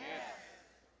 Yes.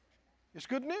 It's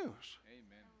good news.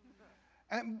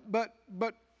 Amen. But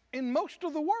in most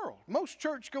of the world, most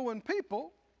church-going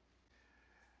people,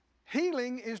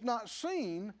 healing is not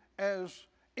seen as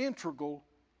integral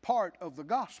part of the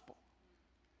gospel.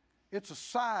 It's a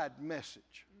side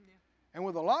message. And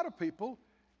with a lot of people,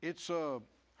 it's a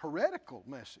heretical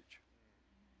message.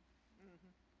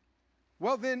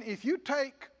 Well, then, if you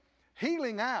take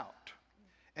healing out,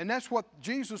 and that's what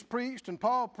Jesus preached and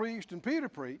Paul preached and Peter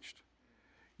preached,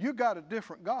 you got a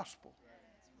different gospel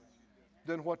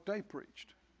than what they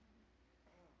preached.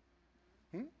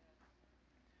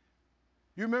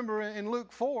 You remember in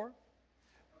Luke 4,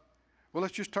 well,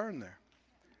 let's just turn there.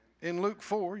 In Luke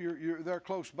 4, you're there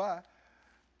close by,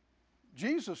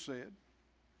 Jesus said,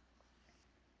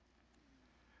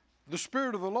 the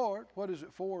Spirit of the Lord, what is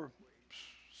it,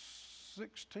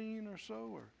 4:16 or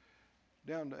so, or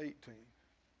down to 18?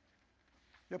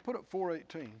 Yeah, put up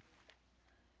 4:18.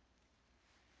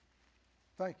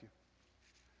 Thank you.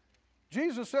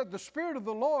 Jesus said, the Spirit of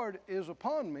the Lord is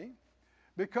upon me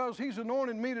because He's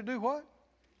anointed me to do what?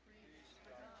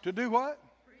 To do what?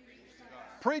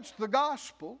 Preach the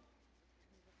gospel.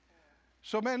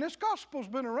 So, man, this gospel's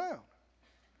been around.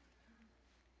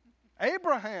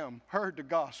 Abraham heard the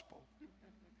gospel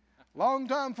long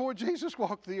time before Jesus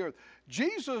walked the earth.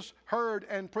 Jesus heard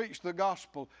and preached the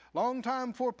gospel long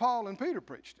time before Paul and Peter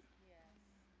preached it.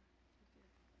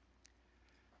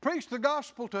 Preach the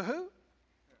gospel to who?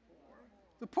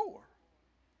 The poor.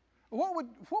 What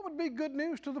would be good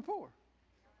news to the poor?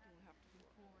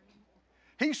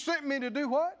 He sent me to do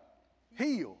what?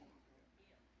 Heal.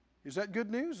 Is that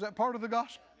good news? Is that part of the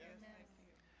gospel?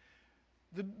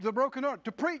 The broken heart.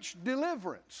 To preach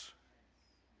deliverance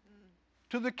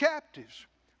to the captives,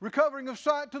 recovering of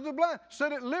sight to the blind,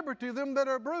 set at liberty them that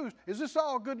are bruised. Is this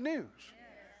all good news?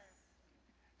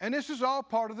 And this is all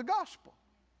part of the gospel.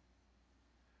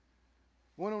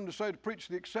 Went on to say to preach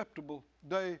the acceptable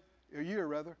day, a year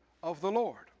rather, of the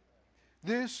Lord.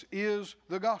 This is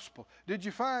the gospel. Did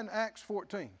you find Acts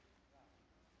 14?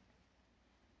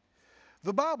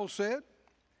 The Bible said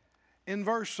in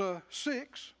verse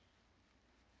 6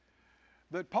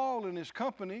 that Paul and his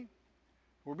company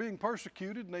were being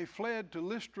persecuted, and they fled to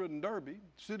Lystra and Derbe,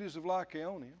 cities of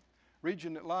Lycaonia,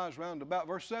 region that lies round about.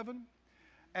 Verse 7,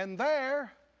 and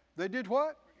there they did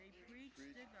what?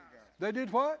 They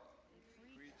did what?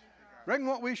 Reckon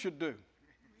what we should do.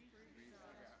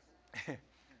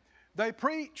 They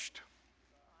preached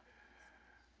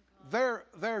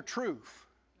their truth.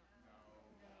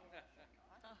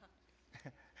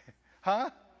 Huh?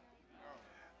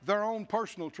 Their own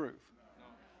personal truth.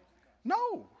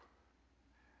 No.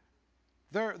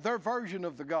 Their version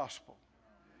of the gospel.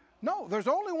 No, there's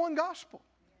only one gospel.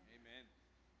 Amen.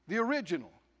 The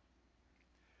original.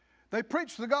 They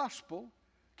preached the gospel.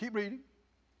 Keep reading.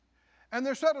 And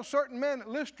there sat a certain man at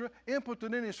Lystra,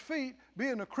 impotent in his feet,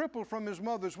 being a cripple from his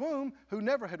mother's womb, who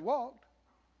never had walked.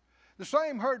 The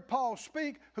same heard Paul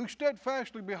speak, who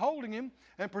steadfastly beholding him,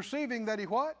 and perceiving that he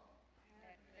what?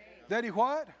 That he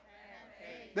what?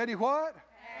 That he what?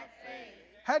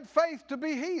 Had faith to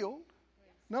be healed.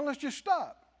 Now let's just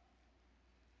stop.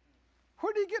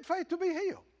 Where did he get faith to be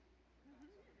healed?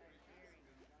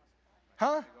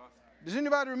 Huh? Does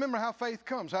anybody remember how faith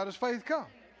comes? How does faith come?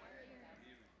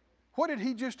 What did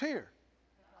he just hear?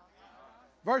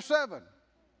 Verse 7.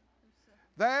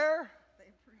 There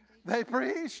they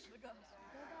preached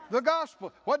the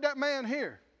gospel. What did that man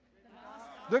hear?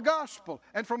 The gospel.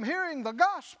 And from hearing the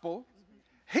gospel,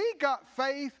 he got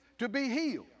faith to be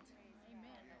healed.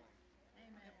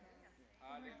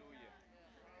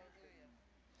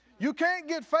 You can't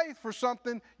get faith for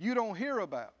something you don't hear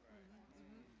about.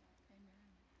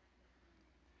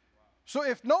 So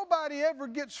if nobody ever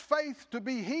gets faith to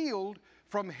be healed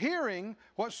from hearing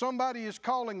what somebody is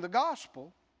calling the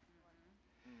gospel,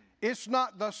 it's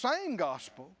not the same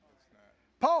gospel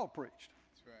Paul preached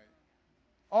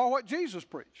or what Jesus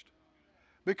preached.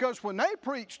 Because when they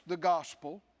preached the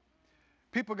gospel,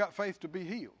 people got faith to be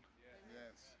healed.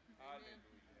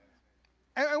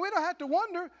 And we don't have to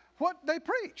wonder what they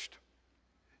preached.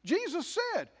 Jesus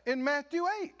said in Matthew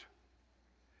 8,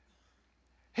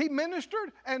 he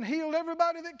ministered and healed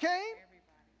everybody that came,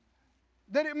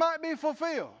 that it might be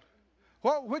fulfilled,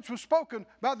 which was spoken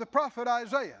by the prophet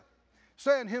Isaiah,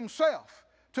 saying himself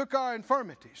took our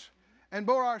infirmities and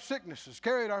bore our sicknesses,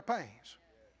 carried our pains.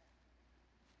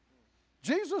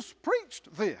 Jesus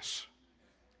preached this.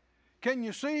 Can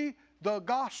you see the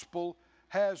gospel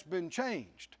has been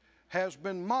changed, has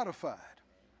been modified?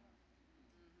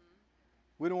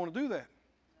 We don't want to do that.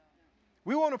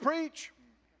 We want to preach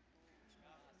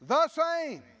the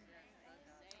same.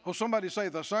 Oh, somebody say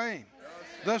the same.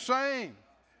 The same.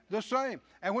 The same.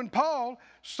 And when Paul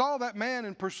saw that man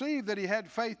and perceived that he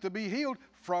had faith to be healed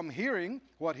from hearing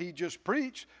what he just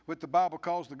preached, what the Bible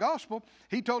calls the gospel,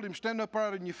 he told him, stand up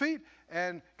right on your feet,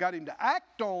 and got him to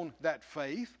act on that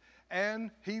faith,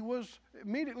 and he was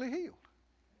immediately healed.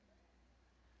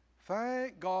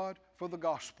 Thank God for the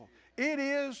gospel. It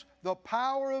is the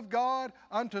power of God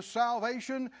unto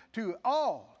salvation to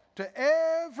all, to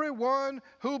everyone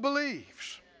who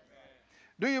believes.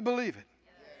 Do you believe it?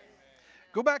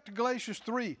 Go back to Galatians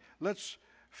 3. Let's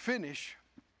finish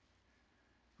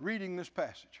reading this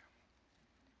passage.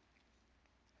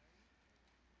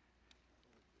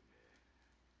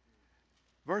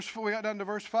 Verse 4, we got down to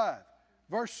verse 5.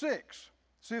 Verse 6.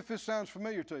 See if this sounds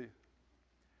familiar to you.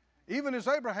 Even as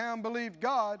Abraham believed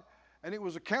God, and it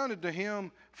was accounted to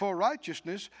him for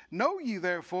righteousness. Know ye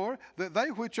therefore that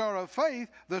they which are of faith,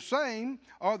 the same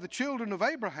are the children of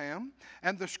Abraham.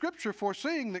 And the scripture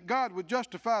foreseeing that God would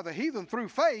justify the heathen through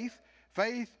faith,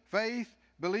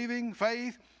 believing,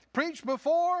 faith, preached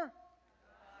before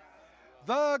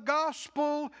the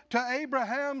gospel to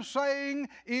Abraham, saying,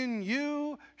 in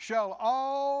you shall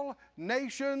all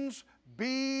nations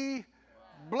be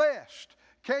blessed.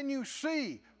 Can you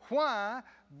see why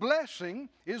blessing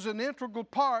is an integral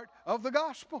part of the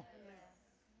gospel?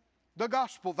 The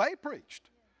gospel they preached,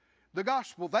 the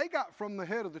gospel they got from the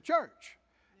head of the church,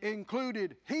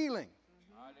 included healing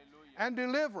and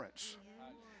deliverance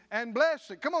and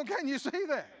blessing. Come on, can you see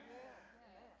that?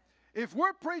 If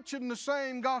we're preaching the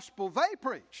same gospel they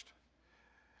preached,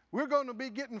 We're going to be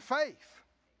getting faith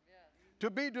to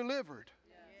be delivered.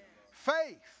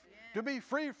 Faith to be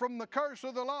free from the curse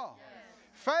of the law.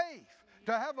 Faith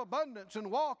to have abundance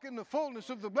and walk in the fullness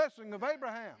of the blessing of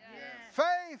Abraham.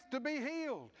 Faith to be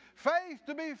healed. Faith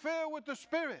to be filled with the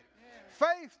Spirit.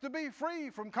 Faith to be free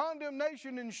from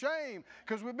condemnation and shame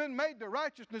because we've been made the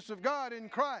righteousness of God in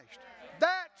Christ.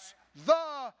 That's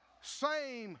the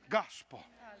same gospel.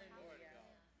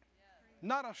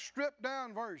 Not a stripped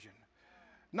down version.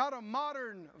 Not a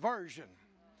modern version.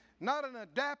 Not an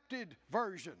adapted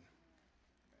version.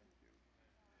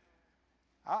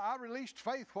 I released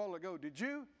faith a while ago. Did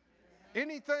you?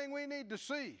 Anything we need to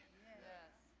see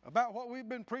about what we've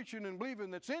been preaching and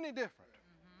believing that's any different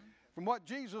from what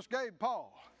Jesus gave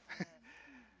Paul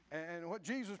and what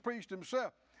Jesus preached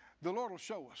himself, the Lord will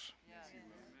show us.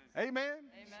 Amen?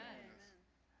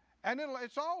 And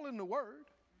it's all in the Word.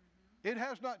 It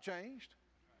has not changed.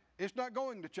 It's not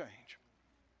going to change.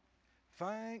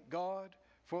 Thank God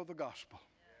for the gospel.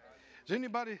 Does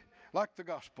anybody like the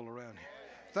gospel around here?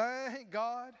 Thank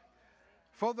God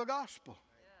for the gospel.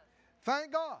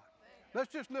 Thank God.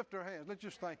 Let's just lift our hands. Let's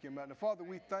just thank Him right now. Father,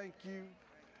 we thank you.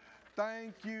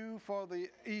 Thank you for the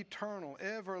eternal,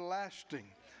 everlasting,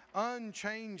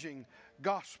 unchanging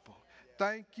gospel.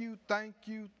 Thank you, thank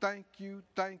you, thank you,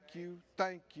 thank you,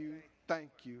 thank you,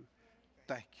 thank you,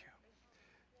 thank you.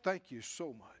 Thank you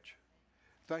so much.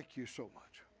 Thank you so much.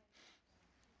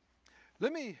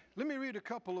 Let me read a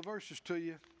couple of verses to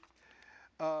you.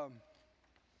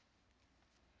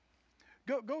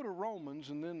 Go to Romans,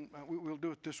 and then we'll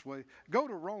do it this way. Go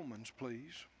to Romans,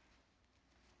 please.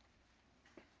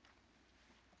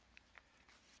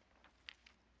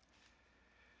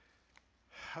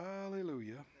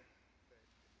 Hallelujah.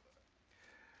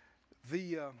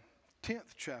 The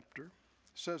 10th chapter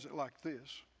says it like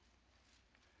this.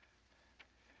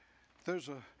 There's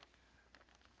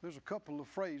a couple of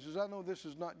phrases. I know this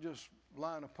is not just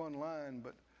line upon line,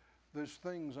 but there's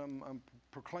things I'm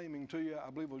proclaiming to you. I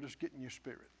believe will just get in your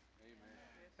spirit.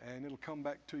 Amen. And it'll come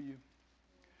back to you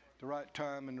the right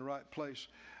time and the right place.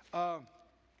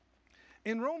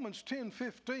 In Romans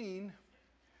 10:15,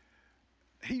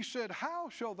 he said, how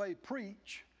shall they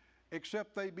preach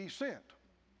except they be sent?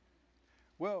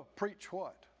 Well, preach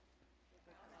what?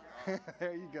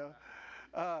 There you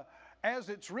go. As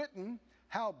it's written,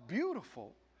 how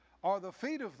beautiful are the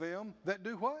feet of them that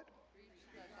do what?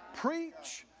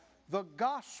 Preach the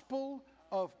gospel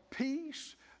of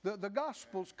peace. The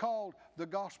gospel's called the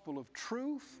gospel of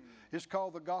truth. It's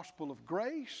called the gospel of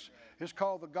grace. It's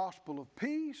called the gospel of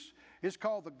peace. It's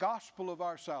called the gospel of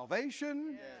our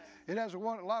salvation. It has a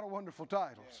lot of wonderful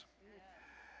titles.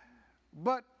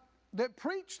 But that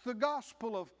preach the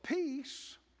gospel of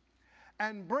peace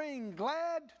and bring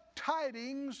glad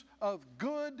tidings of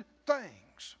good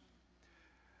things.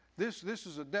 This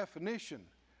is a definition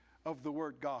of the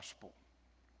word gospel.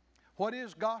 What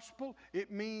is gospel?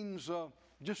 It means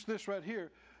just this right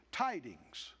here,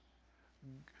 tidings.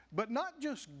 But not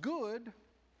just good.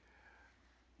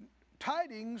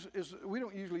 Tidings is, we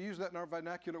don't usually use that in our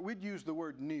vernacular. We'd use the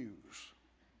word news.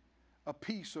 A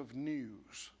piece of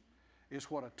news is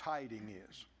what a tiding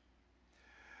is.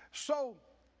 So,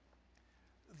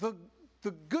 the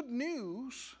good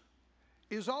news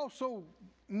is also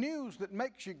news that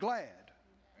makes you glad.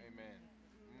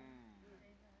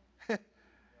 Amen.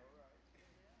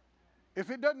 If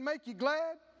it doesn't make you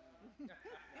glad,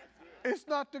 it's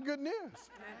not the good news.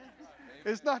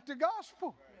 It's not the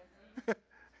gospel.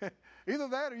 Either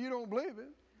that or you don't believe it.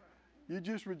 You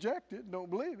just reject it, don't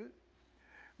believe it.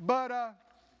 But,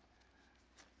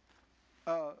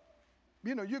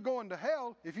 you're going to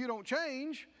hell if you don't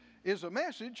change is a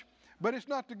message, but it's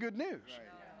not the good news.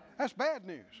 Right. That's bad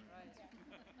news.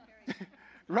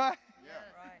 Right?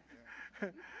 Yeah.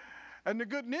 And the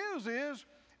good news is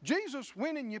Jesus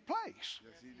went in your place.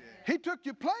 Yes, He did. He took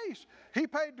your place. He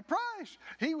paid the price.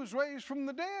 He was raised from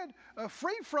the dead,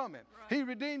 free from it. Right. He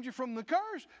redeemed you from the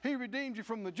curse. He redeemed you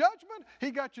from the judgment.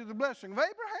 He got you the blessing of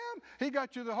Abraham. He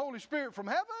got you the Holy Spirit from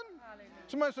heaven. Hallelujah.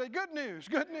 Somebody say, good news,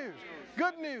 good news,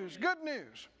 good news, good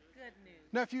news. Good news.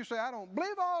 Now, if you say, I don't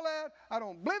believe all that, I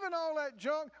don't believe in all that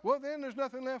junk, well, then there's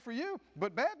nothing left for you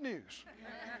but bad news.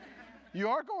 You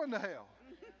are going to hell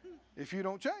if you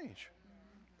don't change.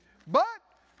 But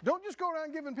don't just go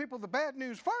around giving people the bad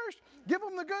news first. Give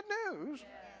them the good news. Yes.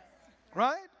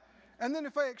 Right? And then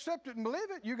if they accept it and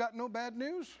believe it, you got no bad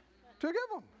news to give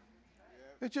them.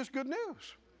 It's just good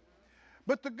news.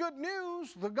 But the good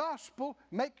news, the gospel,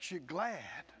 makes you glad.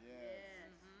 Yes.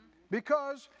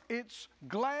 Because it's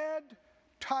glad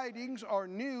tidings or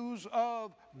news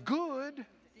of good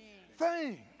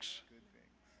things.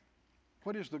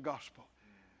 What is the gospel?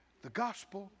 The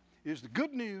gospel is the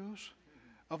good news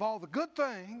of all the good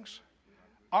things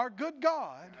our good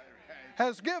God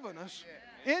has given us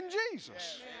in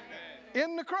Jesus,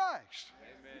 in the Christ.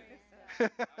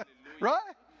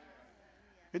 Right?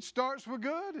 It starts with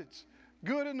good, it's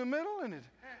good in the middle, and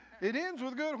it ends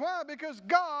with good. Why? Because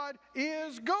God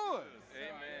is good.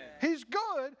 He's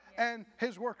good, and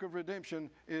His work of redemption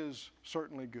is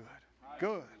certainly good.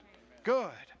 Good.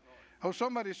 Good. Oh,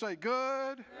 somebody say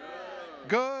good.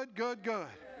 Good, good, good.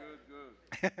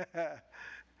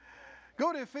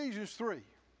 Go to Ephesians 3.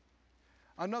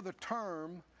 Another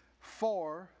term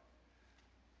for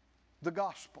the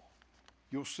gospel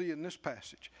you'll see in this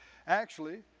passage.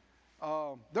 Actually,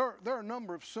 there are a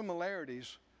number of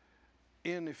similarities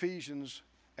in Ephesians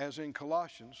as in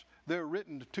Colossians. They're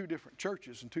written to two different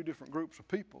churches and two different groups of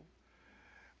people.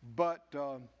 But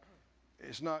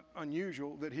it's not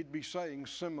unusual that he'd be saying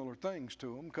similar things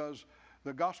to them because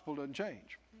the gospel doesn't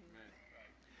change.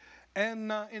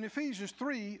 And in Ephesians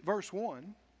 3, verse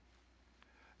 1,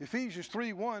 Ephesians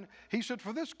 3:1, he said,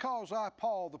 "For this cause I,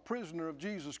 Paul, the prisoner of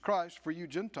Jesus Christ, for you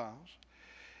Gentiles,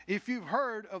 if you've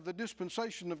heard of the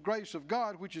dispensation of grace of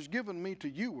God, which is given me to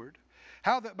youward,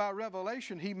 how that by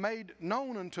revelation He made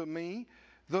known unto me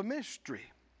the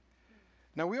mystery."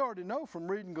 Now we already know from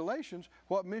reading Galatians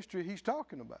what mystery he's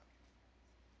talking about.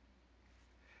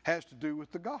 Has to do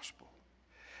with the gospel.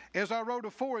 As I wrote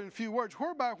afore in few words,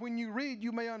 whereby when you read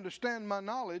you may understand my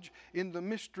knowledge in the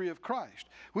mystery of Christ,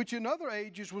 which in other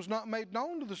ages was not made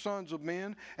known to the sons of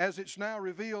men, as it's now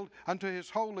revealed unto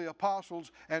His holy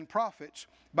apostles and prophets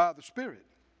by the Spirit,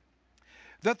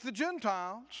 that the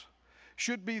Gentiles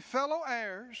should be fellow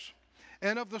heirs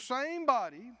and of the same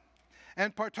body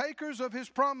and partakers of His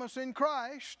promise in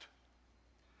Christ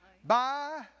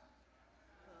by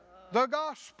the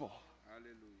gospel.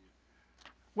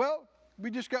 Well, we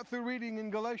just got through reading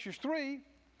in Galatians 3,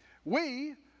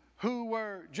 we who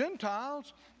were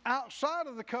Gentiles outside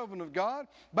of the covenant of God,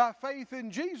 by faith in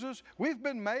Jesus, we've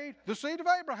been made the seed of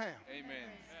Abraham. Amen.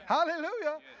 Hallelujah.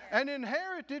 Yes. And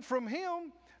inherited from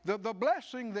him the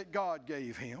blessing that God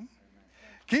gave him.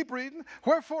 Keep reading.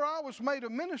 Wherefore I was made a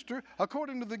minister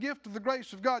according to the gift of the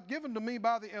grace of God given to me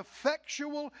by the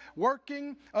effectual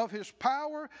working of His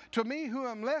power. To me who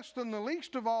am less than the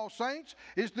least of all saints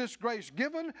is this grace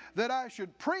given, that I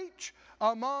should preach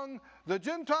among the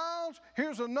Gentiles.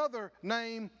 Here's another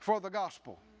name for the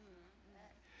gospel.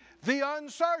 The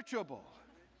unsearchable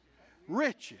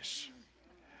riches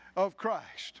of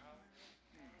Christ.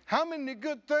 How many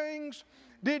good things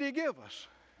did He give us?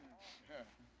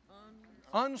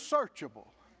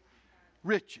 Unsearchable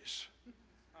riches.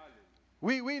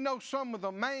 We know some of the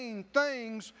main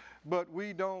things, but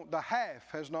we don't, the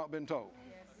half has not been told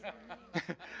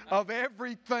of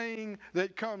everything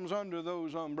that comes under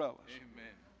those umbrellas.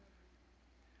 Amen.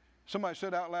 Somebody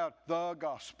said out loud, the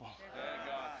gospel.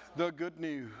 The good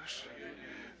news.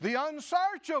 The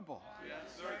unsearchable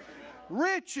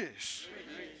riches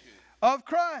of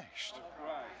Christ.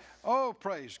 Oh,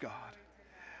 praise God.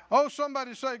 Oh,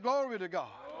 somebody say, glory to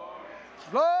God.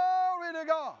 Glory to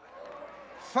God.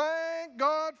 Thank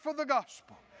God for the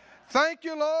gospel. Thank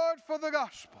you, Lord, for the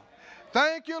gospel.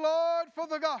 Thank you, Lord, for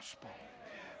the gospel.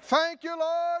 Thank you,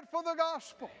 Lord, for the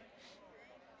gospel.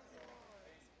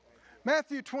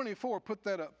 Matthew 24, put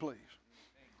that up, please.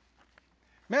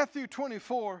 Matthew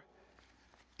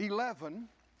 24:11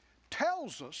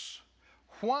 tells us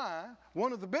why,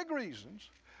 one of the big reasons,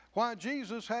 why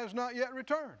Jesus has not yet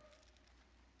returned.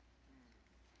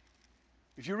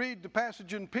 If you read the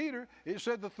passage in Peter, it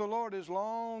said that the Lord is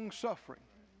long-suffering,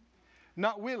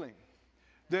 not willing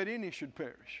that any should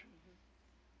perish.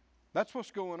 That's what's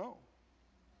going on.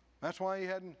 That's why He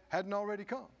hadn't already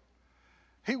come.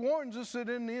 He warns us that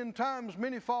in the end times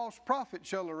many false prophets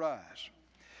shall arise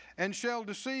and shall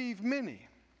deceive many.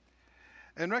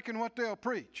 And reckon what they'll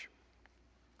preach?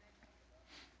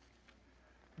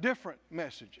 Different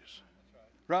messages,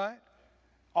 right?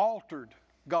 Altered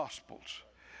gospels.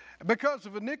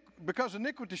 Because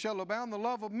iniquity shall abound, the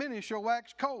love of many shall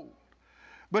wax cold.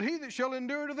 But he that shall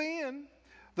endure to the end,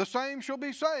 the same shall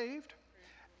be saved.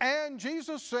 And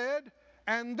Jesus said,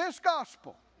 and this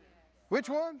gospel. Which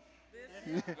one?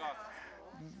 This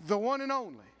the one and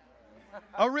only.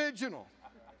 Original.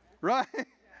 Right?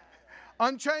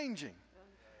 Unchanging.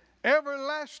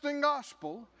 Everlasting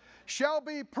gospel shall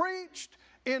be preached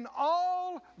in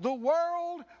all the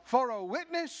world for a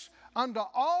witness unto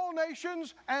all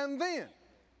nations, and then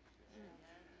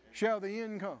shall the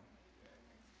end come.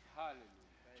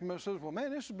 Somebody says, well,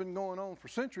 man, this has been going on for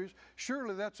centuries.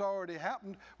 Surely that's already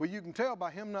happened. Well, you can tell by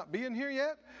him not being here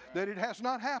yet that it has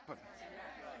not happened.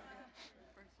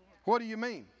 What do you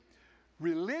mean?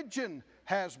 Religion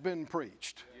has been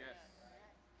preached.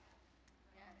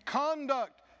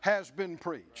 Conduct has been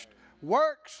preached.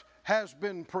 Works has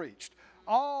been preached.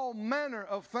 All manner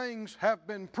of things have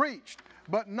been preached,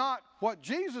 but not what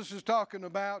Jesus is talking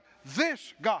about,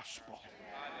 this gospel.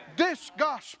 This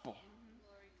gospel.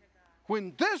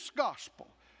 When this gospel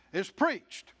is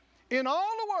preached in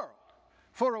all the world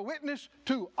for a witness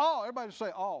to all, everybody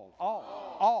say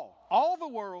all the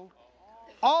world,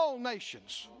 all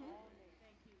nations,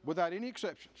 without any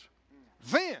exceptions,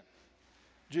 then,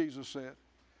 Jesus said,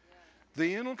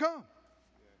 the end will come.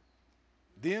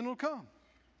 The end will come.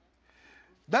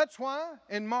 That's why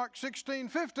in Mark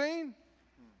 16:15,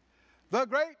 the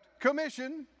Great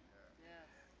Commission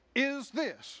is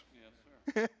this.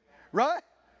 Right?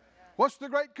 What's the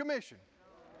Great Commission?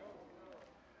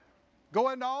 Go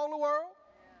into all the world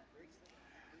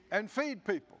and feed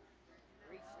people.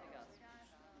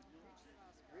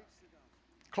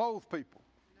 Clothe people.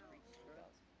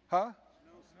 Huh?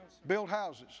 Build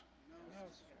houses.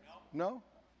 No?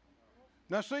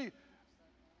 Now see,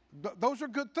 those are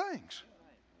good things.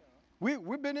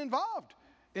 We've been involved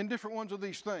in different ones of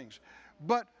these things.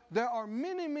 But there are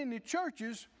many, many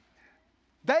churches,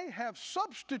 they have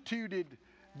substituted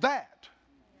that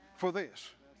for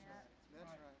this.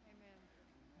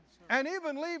 And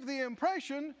even leave the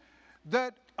impression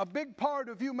that a big part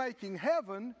of you making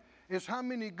heaven is how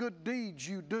many good deeds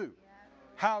you do.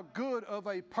 How good of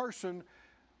a person.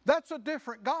 That's a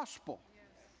different gospel.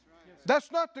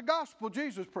 That's not the gospel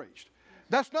Jesus preached.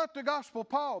 That's not the gospel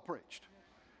Paul preached.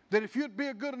 That if you'd be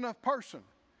a good enough person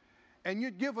and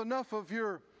you'd give enough of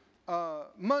your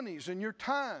monies and your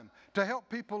time to help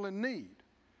people in need,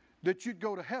 that you'd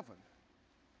go to heaven.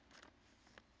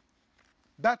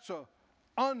 That's an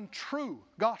untrue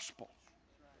gospel.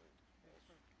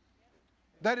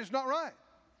 That is not right.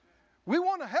 We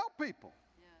want to help people.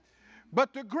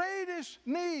 But the greatest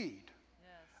need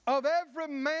of every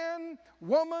man,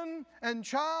 woman, and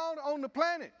child on the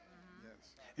planet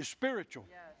is spiritual.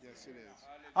 Yes, it is.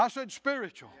 I said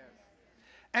spiritual.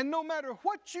 And no matter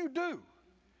what you do,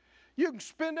 you can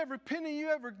spend every penny you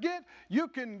ever get. You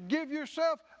can give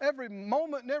yourself every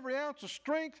moment and every ounce of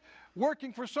strength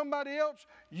working for somebody else.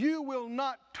 You will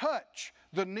not touch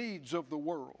the needs of the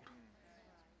world.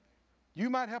 You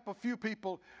might help a few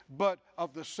people, but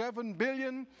of the 7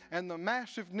 billion and the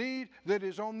massive need that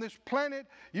is on this planet,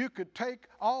 you could take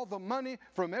all the money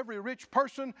from every rich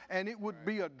person and it would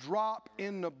be a drop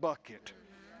in the bucket.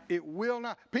 It will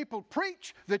not. People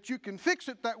preach that you can fix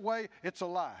it that way. It's a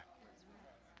lie.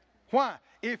 Why?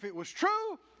 If it was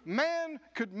true, man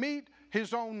could meet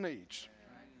his own needs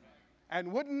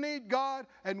and wouldn't need God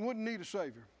and wouldn't need a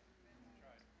Savior.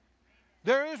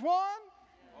 There is one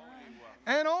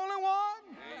and only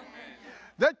one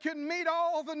that can meet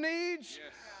all the needs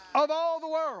of all the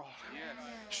world.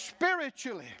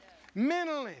 Spiritually,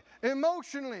 mentally,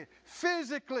 emotionally,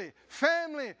 physically,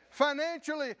 family,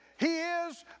 financially. He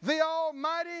is the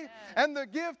Almighty, and the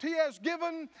gift He has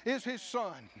given is His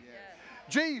Son,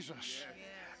 Jesus.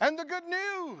 And the good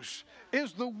news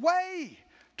is the way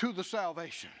to the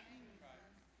salvation.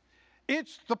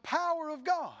 It's the power of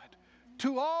God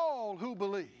to all who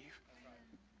believe.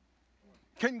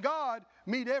 Can God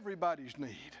meet everybody's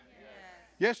need?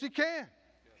 Yes, He can.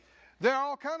 There are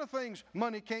all kinds of things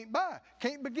money can't buy,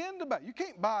 can't begin to buy. You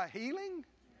can't buy healing.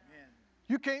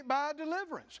 You can't buy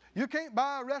deliverance. You can't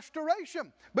buy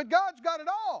restoration. But God's got it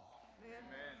all.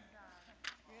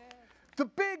 The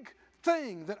big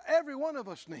thing that every one of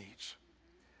us needs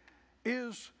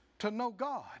is to know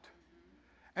God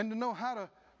and to know how to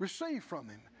receive from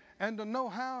Him and to know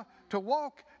how to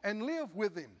walk and live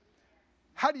with Him.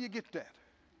 How do you get that?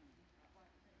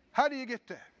 How do you get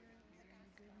that?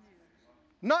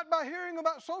 Not by hearing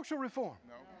about social reform.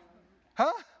 No.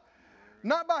 Huh?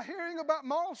 Not by hearing about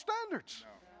moral standards.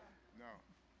 No.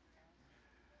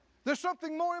 There's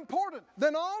something more important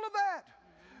than all of that.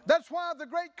 That's why the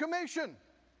Great Commission,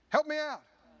 help me out,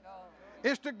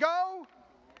 is to go.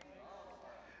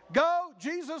 Go.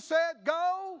 Jesus said,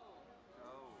 go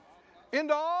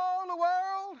into all the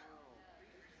world.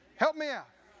 Help me out.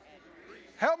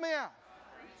 Help me out.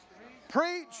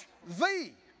 Preach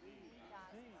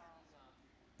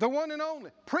the one and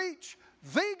only. Preach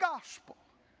the gospel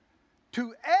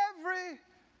to every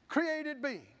created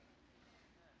being.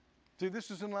 See,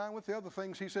 this is in line with the other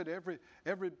things He said, every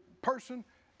person,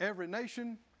 every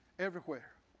nation,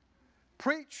 everywhere.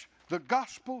 Preach the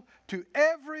gospel to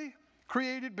every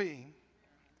created being.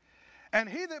 And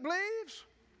he that believes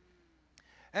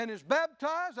and is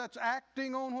baptized, that's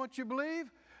acting on what you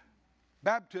believe.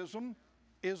 Baptism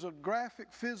is a graphic,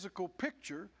 physical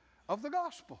picture of the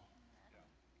gospel.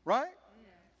 Right?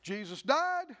 Jesus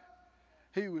died,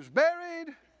 he was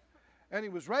buried, and he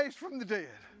was raised from the dead.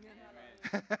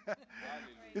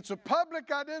 It's a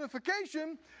public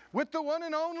identification with the one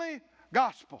and only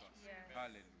gospel.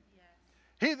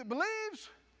 He that believes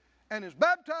and is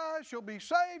baptized shall be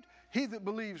saved. He that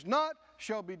believes not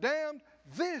shall be damned.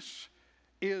 This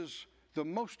is the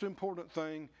most important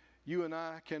thing you and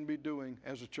I can be doing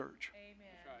as a church.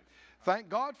 Amen. Thank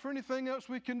God for anything else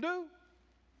we can do.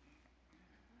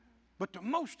 But the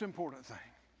most important thing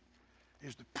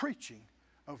is the preaching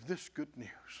of this good news.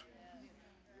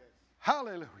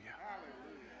 Hallelujah.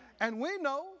 And we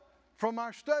know from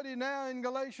our study now in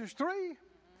Galatians 3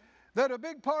 that a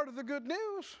big part of the good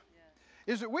news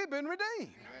is that we've been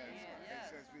redeemed.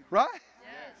 Right?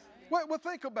 Well,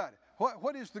 think about it.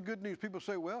 What is the good news? People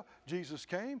say, well, Jesus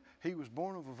came. He was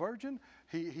born of a virgin.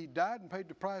 He died and paid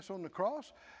the price on the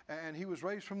cross. And he was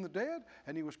raised from the dead.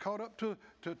 And he was caught up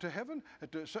to heaven,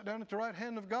 sat down at the right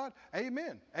hand of God.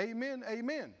 Amen. Amen.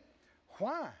 Amen.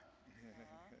 Why?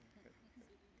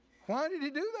 Why did he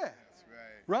do that? That's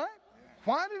right. Right?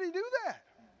 Why did he do that?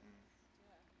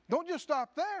 Don't just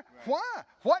stop there. Why?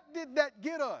 What did that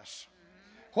get us?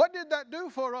 What did that do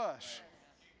for us?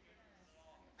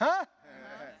 Huh?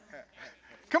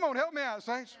 Come on, help me out,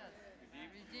 saints.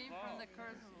 Redeemed from the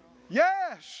curse of the world.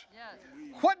 Yes.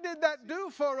 Yes. What did that do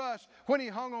for us when he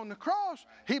hung on the cross?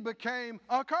 He became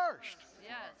accursed.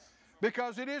 Yes.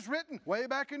 Because it is written, way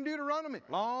back in Deuteronomy,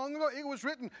 long ago, it was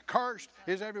written, cursed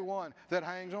is everyone that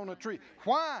hangs on a tree.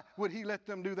 Why would he let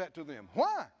them do that to them?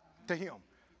 Why? To him.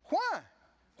 Why?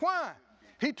 Why?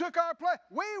 He took our place.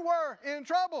 We were in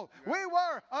trouble. We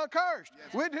were accursed.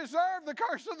 We deserved the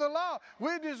curse of the law.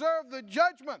 We deserved the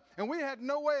judgment. And we had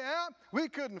no way out. We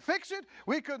couldn't fix it.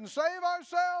 We couldn't save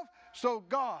ourselves. So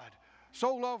God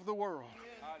so loved the world.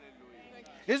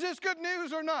 Is this good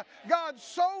news or not? God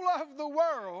so loved the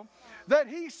world that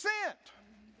he sent,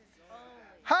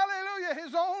 hallelujah,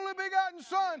 his only begotten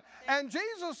Son. And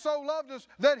Jesus so loved us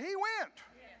that he went.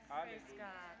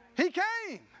 He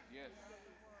came.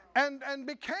 And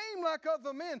became like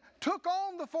other men, took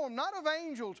on the form, not of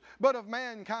angels, but of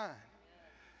mankind.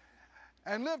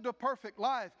 And lived a perfect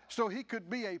life so he could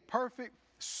be a perfect,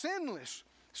 sinless,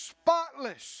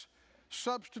 spotless,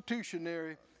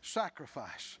 substitutionary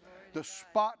sacrifice. The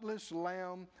spotless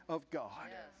Lamb of God.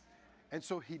 And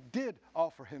so he did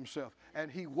offer himself, and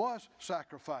he was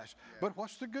sacrificed. But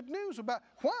what's the good news about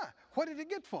why? What did it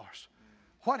get for us?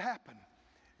 What happened?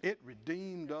 It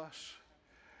redeemed us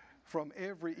from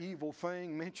every evil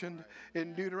thing mentioned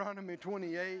in Deuteronomy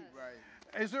 28.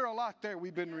 Right. Is there a lot there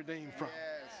we've been redeemed from?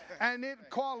 Yes. And it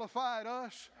qualified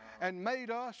us and made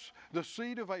us the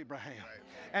seed of Abraham.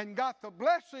 And got the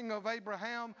blessing of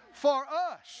Abraham for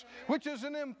us, which is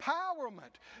an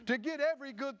empowerment to get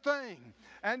every good thing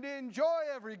and to enjoy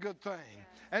every good thing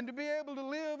and to be able to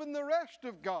live in the rest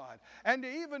of God and to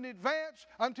even advance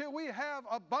until we have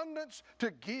abundance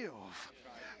to give.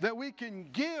 That we can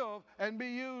give and be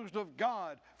used of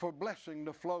God for blessing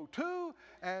to flow to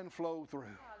and flow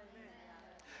through.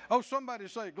 Oh, somebody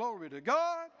say, glory to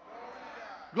God.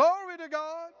 Glory to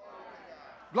God.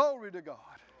 Glory to God.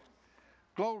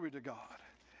 Glory to God.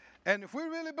 And if we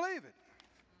really believe it,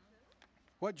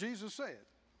 what Jesus said,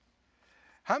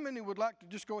 how many would like to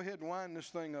just go ahead and wind this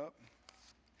thing up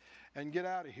and get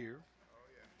out of here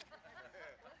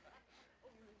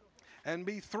and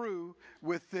be through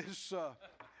with this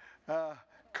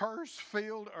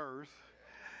curse-filled earth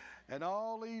and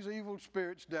all these evil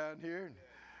spirits down here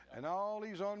and all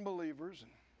these unbelievers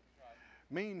and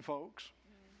mean folks?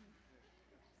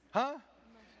 Huh?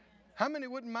 How many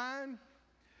wouldn't mind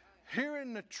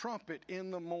hearing the trumpet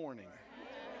in the morning?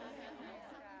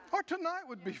 Or tonight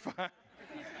would be fine.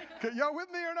 Y'all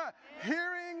with me or not?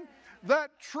 Hearing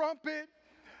that trumpet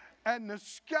and the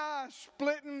sky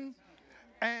splitting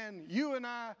and you and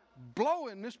I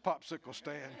blowing this popsicle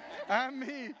stand. I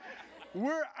mean,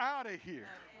 we're out of here.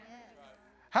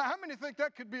 How many think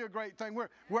that could be a great thing? We're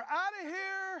out of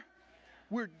here.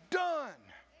 We're done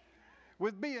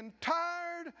with being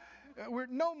tired. We're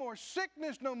no more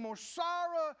sickness, no more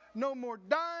sorrow, no more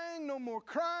dying, no more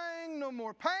crying, no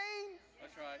more pain.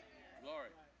 That's right. Glory.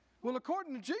 Well,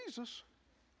 according to Jesus,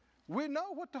 we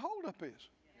know what the holdup is.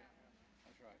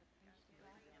 That's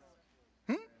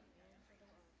right.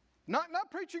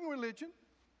 Not preaching religion,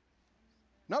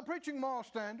 not preaching moral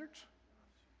standards,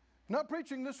 not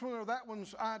preaching this one or that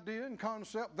one's idea and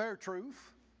concept, their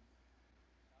truth.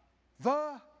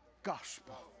 The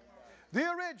gospel, the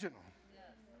original,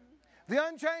 the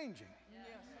unchanging,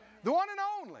 the one and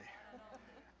only,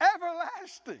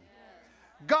 everlasting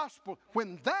gospel.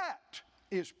 When that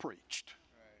is preached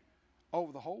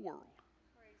over the whole world,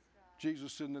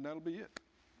 Jesus said, and that'll be it.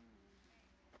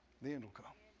 The end will come.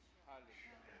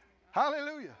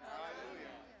 Hallelujah.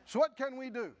 So what can we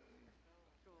do?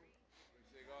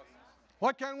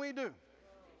 What can we do?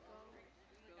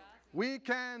 We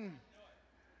can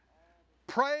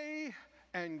pray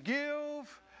and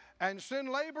give and send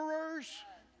laborers.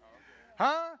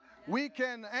 Huh? We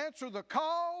can answer the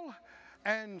call,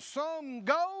 and some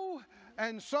go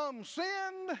and some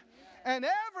send, and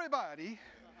everybody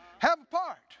have a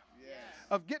part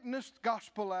of getting this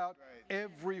gospel out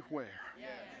everywhere.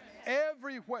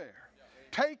 Everywhere.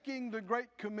 Taking the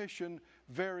Great Commission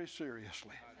very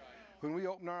seriously. When we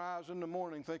open our eyes in the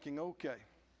morning thinking, okay,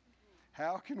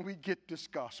 how can we get this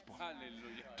gospel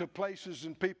to places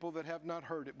and people that have not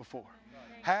heard it before?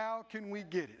 How can we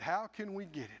get it? How can we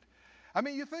get it? I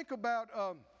mean, you think about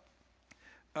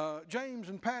James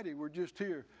and Patty were just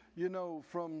here, you know,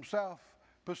 from South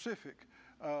Pacific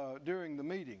during the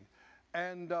meeting.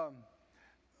 And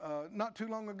not too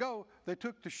long ago, they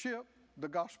took the ship, the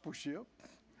gospel ship,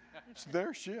 it's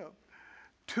their ship,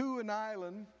 to an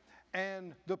island,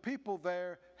 and the people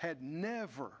there had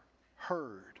never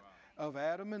heard of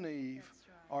Adam and Eve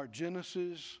or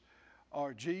Genesis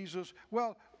or Jesus.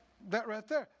 Well, that right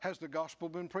there, has the gospel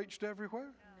been preached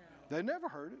everywhere? No. They never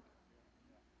heard it.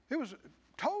 It was a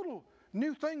total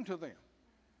new thing to them.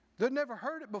 They'd never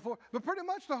heard it before. But pretty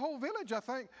much the whole village, I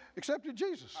think, accepted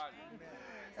Jesus. Amen.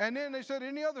 And then they said,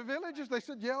 any other villages? They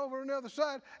said, yeah, over on the other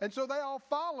side. And so they all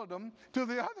followed them to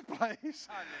the other place.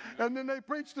 Amen. And then they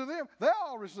preached to them. They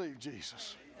all received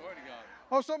Jesus. Glory to God.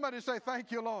 Oh, somebody say,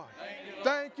 thank you, Lord. Thank you, Lord.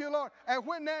 Thank you, Lord. And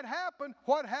when that happened,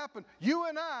 what happened? You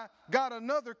and I got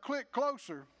another click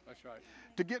closer. That's right.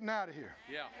 To getting out of here.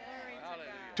 Yeah.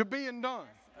 To being done.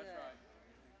 That's right.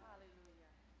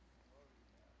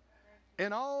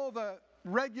 In all the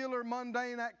regular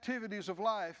mundane activities of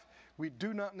life, we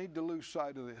do not need to lose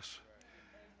sight of this.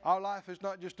 Our life is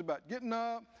not just about getting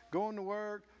up, going to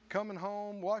work, coming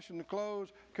home, washing the clothes,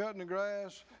 cutting the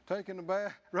grass, taking a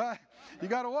bath, right? You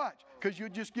got to watch, because you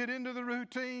just get into the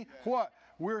routine. What?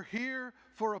 We're here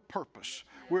for a purpose.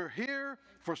 We're here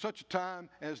for such a time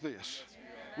as this,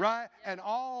 right? And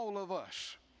all of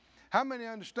us. How many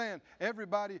understand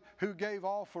everybody who gave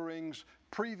offerings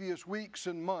previous weeks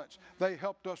and months, they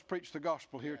helped us preach the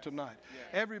gospel here tonight.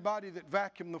 Everybody that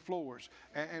vacuumed the floors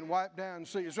and wiped down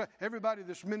seats, everybody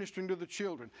that's ministering to the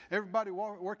children, everybody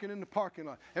working in the parking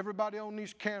lot, everybody on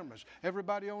these cameras,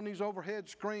 everybody on these overhead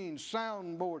screens,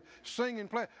 soundboard, singing,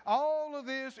 play. All of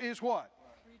this is what?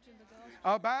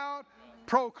 About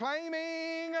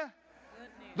proclaiming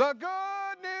the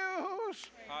good news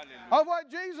of what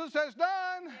Jesus has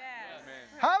done. Yes.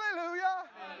 Hallelujah.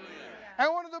 Hallelujah.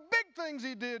 And one of the big things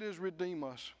he did is redeem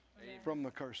us from the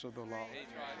curse of the law.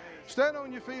 Stand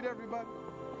on your feet, everybody.